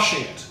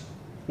crushing it?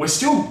 We're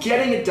still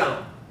getting it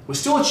done. We're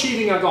still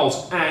achieving our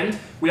goals, and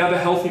we have a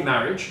healthy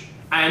marriage,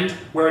 and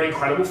we're an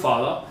incredible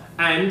father,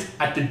 and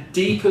at the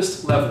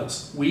deepest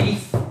levels, we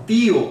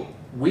feel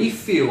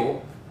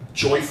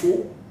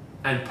joyful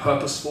and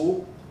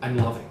purposeful and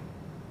loving.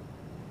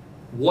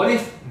 What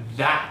if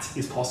that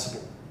is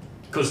possible?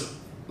 Because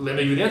let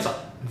me give you the answer.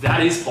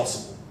 That is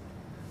possible.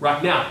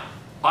 Right now,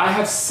 I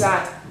have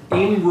sat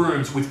in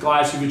rooms with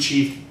guys who've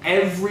achieved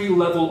every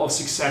level of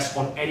success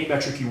on any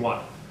metric you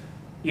want.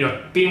 You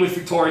know, been with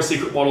Victoria's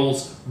Secret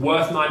models,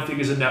 worth 9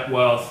 figures in net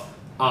worth,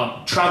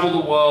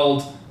 travel the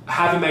world,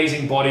 have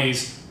amazing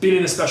bodies, been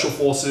in the special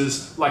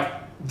forces, like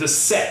the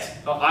set.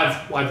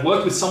 I've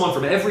worked with someone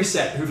from every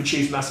set who've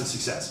achieved massive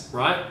success,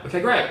 right?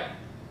 Okay, great.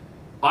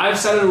 I've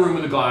sat in a room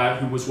with a guy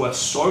who was worth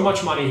so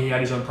much money he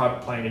had his own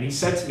private plane, and he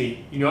said to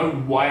me, you know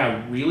why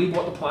I really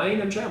bought the plane,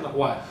 MJ? I'm like,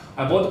 why?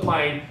 I bought the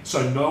plane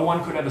so no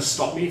one could ever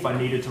stop me if I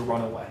needed to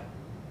run away.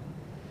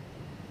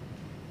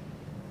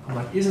 I'm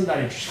like, isn't that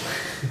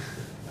interesting?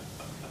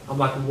 I'm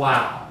like,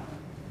 wow.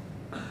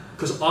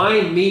 Because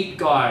I meet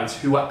guys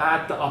who are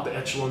at the upper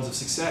echelons of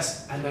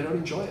success and they don't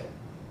enjoy it.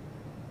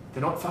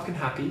 They're not fucking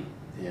happy.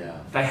 Yeah.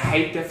 They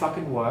hate their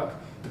fucking work,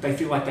 but they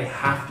feel like they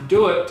have to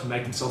do it to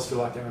make themselves feel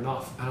like they're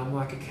enough. And I'm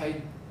like,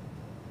 okay,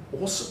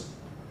 awesome.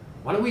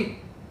 Why don't we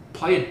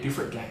play a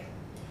different game?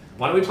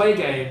 Why don't we play a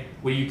game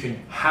where you can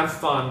have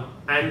fun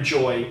and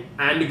joy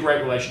and a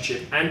great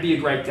relationship and be a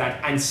great dad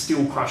and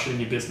still crush it in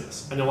your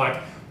business? And they're like,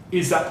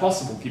 is that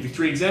possible? I'll give you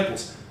 3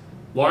 examples.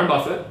 Warren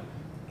Buffett,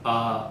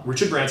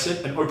 Richard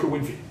Branson, and Oprah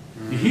Winfrey.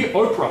 You hear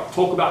Oprah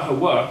talk about her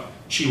work,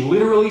 she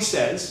literally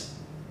says,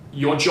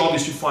 your job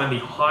is to find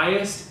the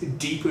highest,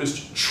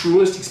 deepest,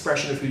 truest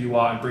expression of who you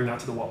are and bring that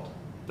to the world.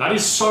 That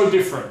is so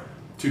different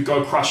to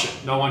go crush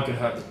it. No one can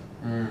hurt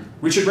me.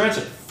 Richard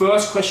Branson,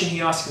 first question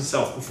he asks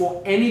himself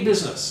before any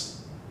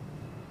business,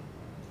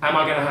 am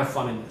I going to have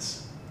fun in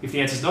this? If the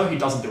answer is no, he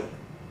doesn't do it.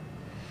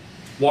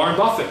 Warren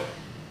Buffett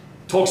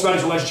talks about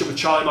his relationship with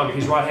Charlie Munger,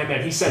 his right-hand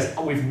man. He says,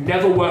 oh, we've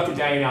never worked a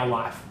day in our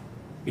life.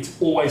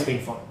 It's always been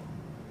fun.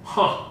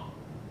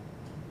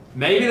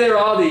 Maybe there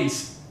are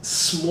these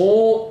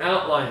small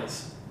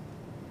outliers,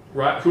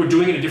 right, who are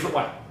doing it a different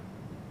way.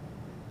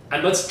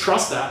 And let's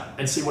trust that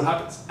and see what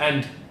happens.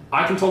 And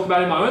I can talk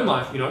about in my own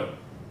life, you know,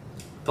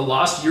 the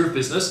last year of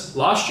business,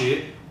 last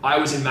year, I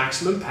was in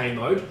maximum pain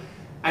mode.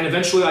 And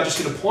eventually I just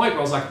hit a point where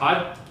I was like,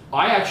 I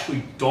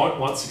actually don't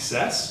want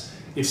success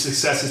if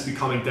success is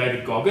becoming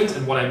David Goggins.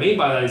 And what I mean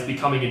by that is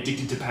becoming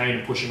addicted to pain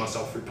and pushing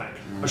myself through pain.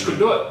 I just couldn't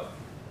do it.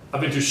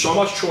 I've been through so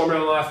much trauma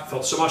in my life,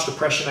 felt so much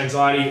depression,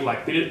 anxiety,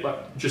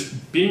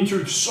 just been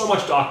through so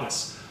much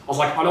darkness. I was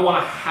like, I don't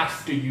want to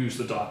have to use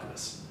the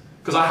darkness.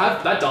 Because I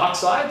have that dark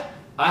side,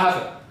 I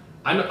have it.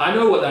 I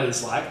know what that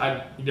is like.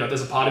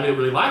 There's a part of me that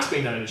really likes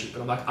being that energy,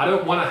 but I'm like, I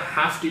don't want to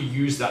have to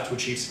use that to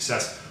achieve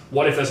success.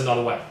 What if there's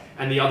another way?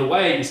 And the other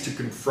way is to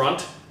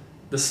confront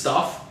the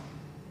stuff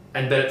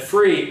and let it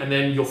free, and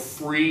then you're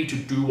free to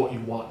do what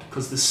you want.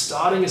 Because the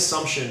starting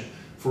assumption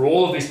for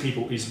all of these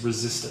people is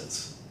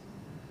resistance.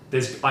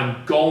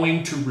 I'm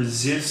going to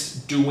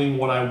resist doing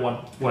what I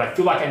want, what I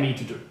feel like I need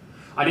to do.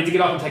 I need to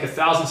get up and take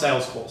 1,000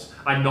 sales calls.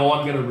 I know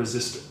I'm going to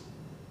resist it.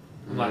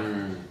 I'm like,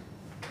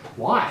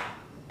 why?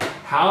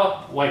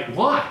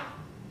 Why?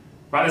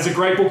 Right, there's a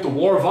great book, The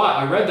War of Art.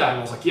 I read that and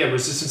I was like, yeah,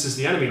 resistance is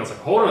the enemy. And I was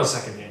like, hold on a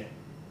second here.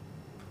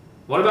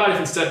 What about if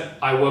instead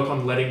I work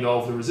on letting go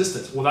of the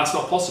resistance? Well, that's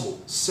not possible.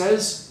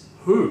 Says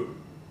who?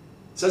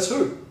 Says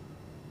who?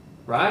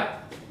 Right?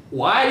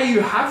 Why do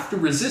you have to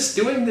resist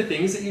doing the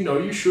things that you know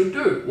you should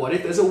do? What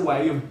if there's a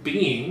way of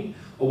being,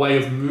 a way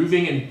of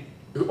moving and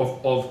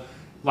of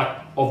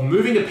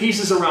moving the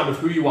pieces around of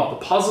who you are,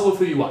 the puzzle of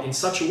who you are, in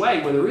such a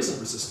way where there isn't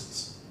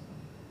resistance?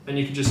 And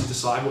you can just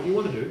decide what you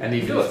want to do. And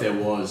even if there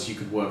was, you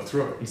could work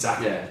through it.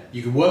 Exactly. Yeah.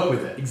 You could work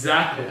with it.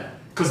 Exactly. Yeah.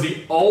 Because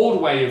the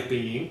old way of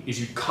being is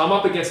you come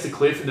up against a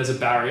cliff and there's a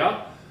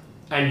barrier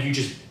and you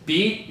just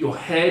beat your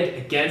head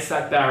against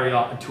that barrier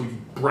until you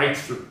break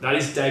through. That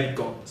is David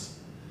Goggins.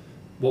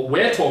 What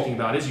we're talking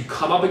about is you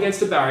come up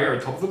against a barrier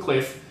on top of a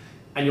cliff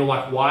and you're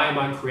like, why am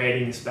I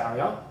creating this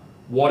barrier?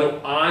 What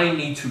do I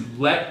need to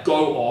let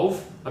go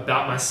of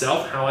about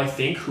myself, how I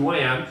think, who I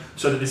am,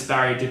 so that this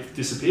barrier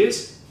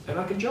disappears and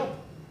I can jump?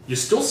 You're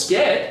still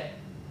scared,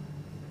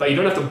 but you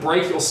don't have to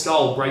break your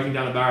skull breaking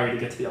down a barrier to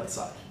get to the other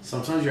side.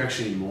 Sometimes you're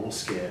actually more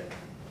scared.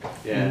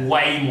 Yeah.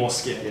 Way more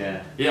scared.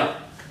 Yeah. Yeah.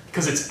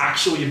 Because it's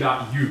actually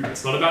about you.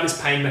 It's not about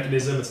this pain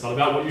mechanism. It's not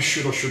about what you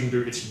should or shouldn't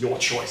do. It's your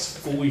choice,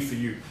 fully for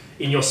you,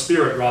 in your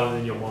spirit rather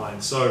than your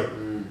mind. So,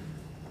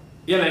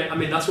 yeah, man, I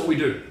mean, that's what we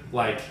do.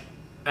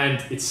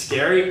 And it's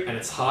scary and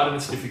it's hard and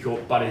it's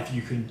difficult, but if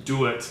you can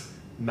do it,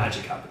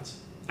 magic happens.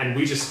 And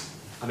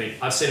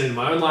I've seen it in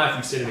my own life.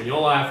 You've seen it in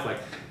your life.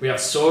 We have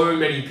so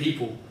many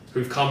people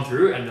who've come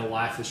through and their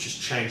life has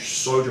just changed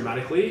so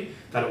dramatically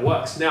that it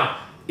works. Now,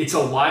 it's a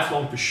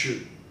lifelong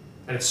pursuit.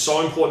 And it's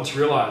so important to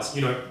realize,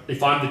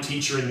 if I'm the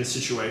teacher in this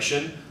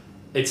situation,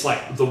 it's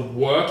like the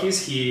work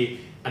is here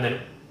and then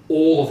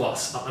all of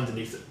us are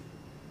underneath it,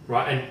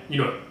 right?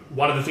 And,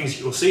 one of the things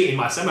you'll see in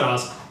my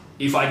seminars,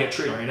 if I get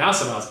triggered, or in our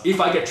seminars,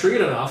 if I get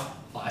triggered enough,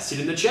 I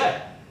sit in the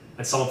chair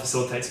and someone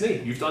facilitates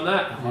me. You've done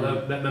that,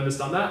 other members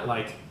done that.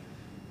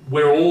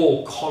 We're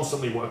all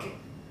constantly working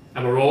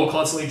and we're all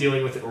constantly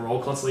dealing with it. We're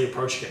all constantly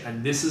approaching it.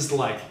 And this is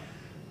look,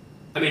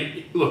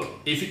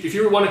 if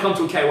you want to come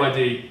to a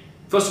KYD,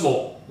 first of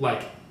all,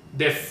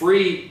 they're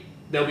free.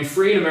 They'll be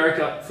free in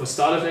America for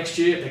start of next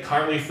year. They're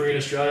currently free in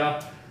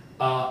Australia.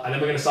 And then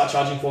we're going to start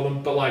charging for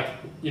them. But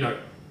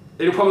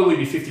it'll probably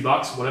be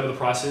 $50, whatever the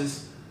price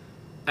is.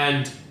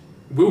 And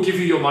we'll give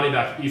you your money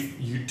back if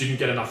you didn't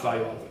get enough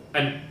value out of it.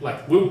 And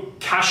we'll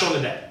cash on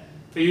the net.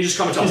 You just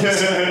come and tell us.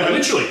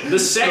 Literally, the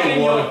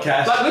second we'll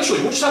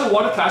just have a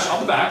wad of cash up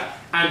the back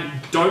and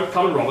don't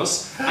come and rob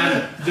us.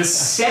 And the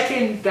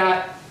second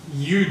that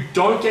you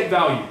don't get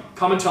value,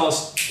 come and tell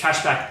us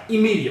cash back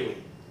immediately,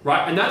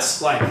 right? And that's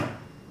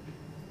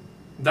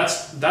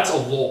that's a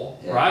law,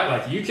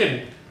 right? You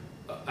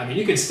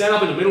can stand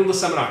up in the middle of the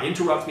seminar,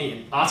 interrupt me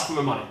and ask for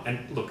my money. And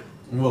look,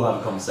 we'll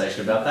have a conversation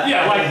about that.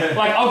 Yeah,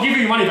 I'll give you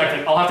your money back,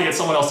 but I'll have to get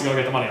someone else to go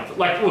get the money out.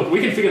 Look, we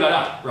can figure that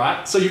out,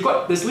 right? So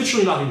there's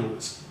literally nothing to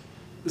lose.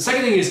 The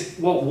second thing is,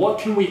 well, what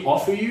can we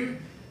offer you?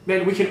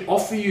 Man, we can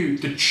offer you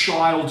the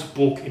child's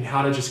book in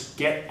how to just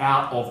get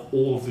out of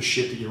all of the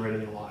shit that you read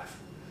in your life.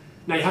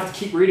 Now, you have to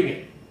keep reading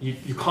it.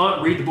 You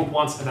can't read the book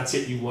once and that's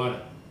it, you learn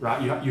it,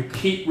 right? You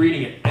keep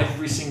reading it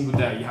every single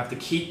day. You have to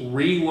keep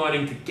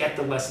relearning to get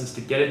the lessons,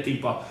 to get it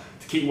deeper,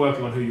 to keep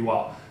working on who you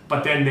are.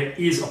 But then there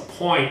is a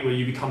point where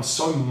you become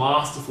so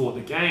masterful at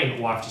the game,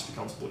 life just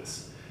becomes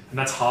bliss. And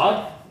that's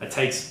hard. It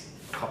takes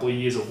a couple of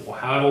years or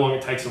however long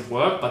it takes of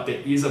work, but there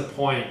is a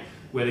point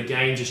where the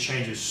game just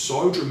changes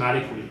so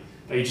dramatically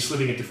that you're just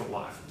living a different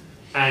life.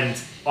 And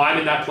I'm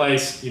in that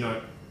place,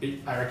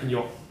 I reckon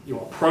you're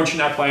approaching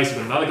that place, you've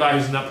got another guy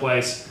who's in that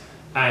place,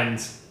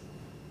 and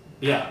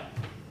yeah.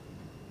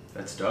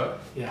 That's dope.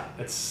 Yeah,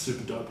 it's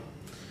super dope.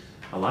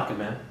 I like it,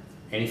 man.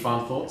 Any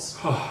final thoughts?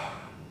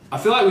 I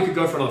feel like we could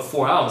go for another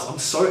 4 hours. I'm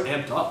so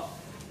amped up.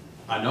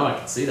 I know, I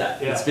can see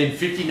that. Yeah. It's been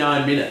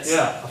 59 minutes.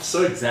 Yeah, I'm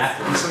so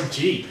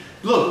G.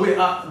 Look,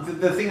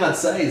 the thing I'd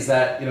say is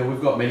that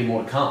we've got many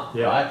more to come,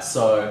 right?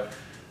 So,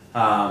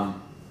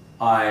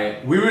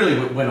 we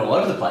really went all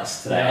over the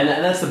place today, and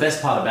that's the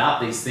best part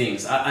about these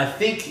things. I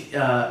think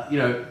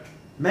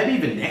maybe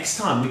even next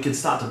time we can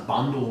start to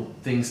bundle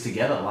things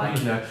together,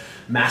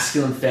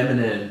 masculine,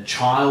 feminine,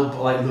 child,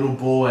 little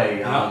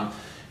boy.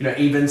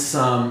 even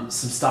some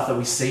stuff that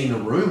we see in the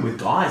room with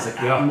guys,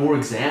 like more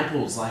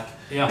examples, like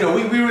we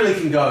really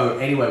can go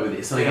anywhere with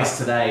this. And I guess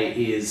today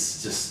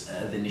is just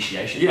the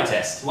initiation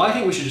test. Well, I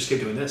think we should just keep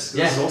doing this.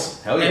 This is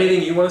awesome. Hell yeah.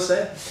 Anything you want to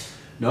say?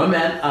 No,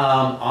 man.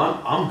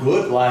 I'm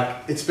good. Like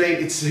it's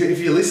if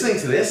you're listening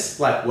to this,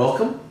 like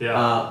welcome.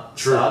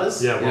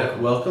 Starters.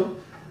 Welcome.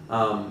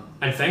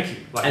 And thank you.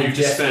 Like you've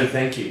just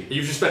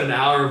spent an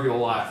hour of your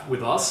life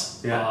with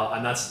us,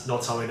 and that's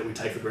not something that we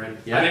take for granted.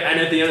 Yeah. And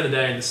at the end of the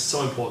day, and this is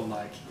so important,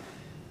 like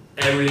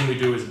everything we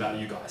do is about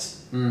you guys.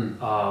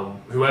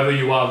 Whoever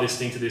you are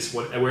listening to this,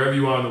 wherever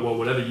you are in the world,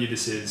 whatever year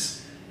this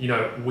is,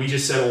 we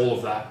just said all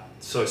of that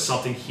so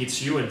something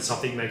hits you and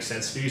something makes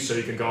sense for you, so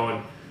you can go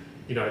and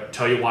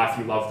tell your wife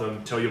you love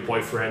them, tell your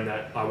boyfriend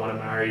that I want to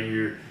marry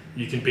you.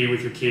 You can be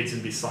with your kids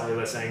and be slightly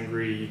less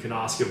angry. You can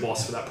ask your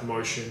boss for that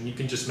promotion. You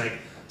can just make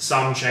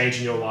some change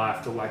in your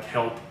life to like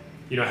help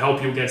you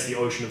against the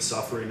ocean of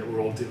suffering that we're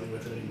all dealing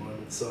with at any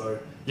moment. So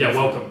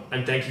welcome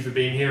and thank you for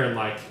being here, and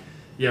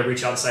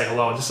reach out and say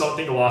hello. And just I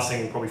think the last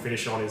thing we'll probably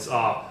finish on is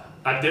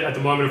at the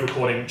moment of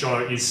recording,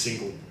 Jono is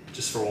single,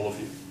 just for all of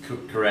you.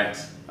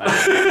 Correct.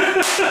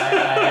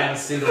 I am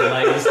single,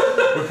 ladies.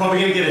 We're probably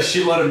going to get a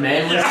shitload of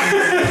men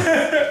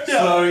listening.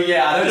 So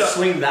I don't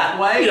swing that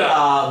way.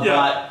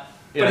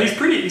 But he's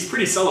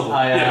pretty sellable.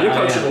 You're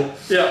coachable.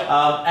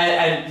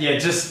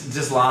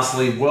 Just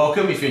lastly,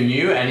 welcome if you're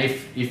new, and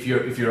if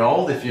you're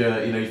old, if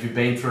you've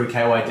been through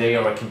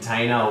KYD or a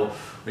container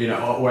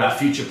or our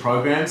future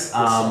programs.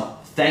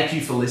 Thank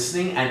you for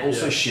listening, and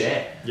also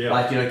share.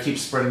 Keep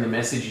spreading the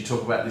message. You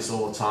talk about this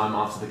all the time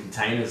after the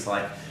containers,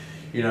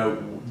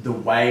 the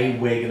way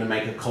we're going to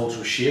make a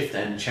cultural shift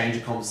and change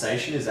a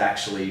conversation is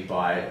actually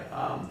by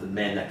the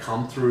men that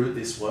come through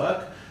this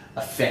work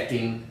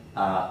affecting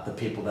the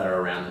people that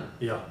are around them.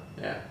 Yeah.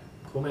 Yeah.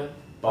 Cool, man.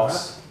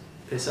 Boss.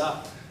 Right. Peace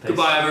out.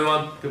 Goodbye,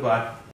 everyone. Goodbye.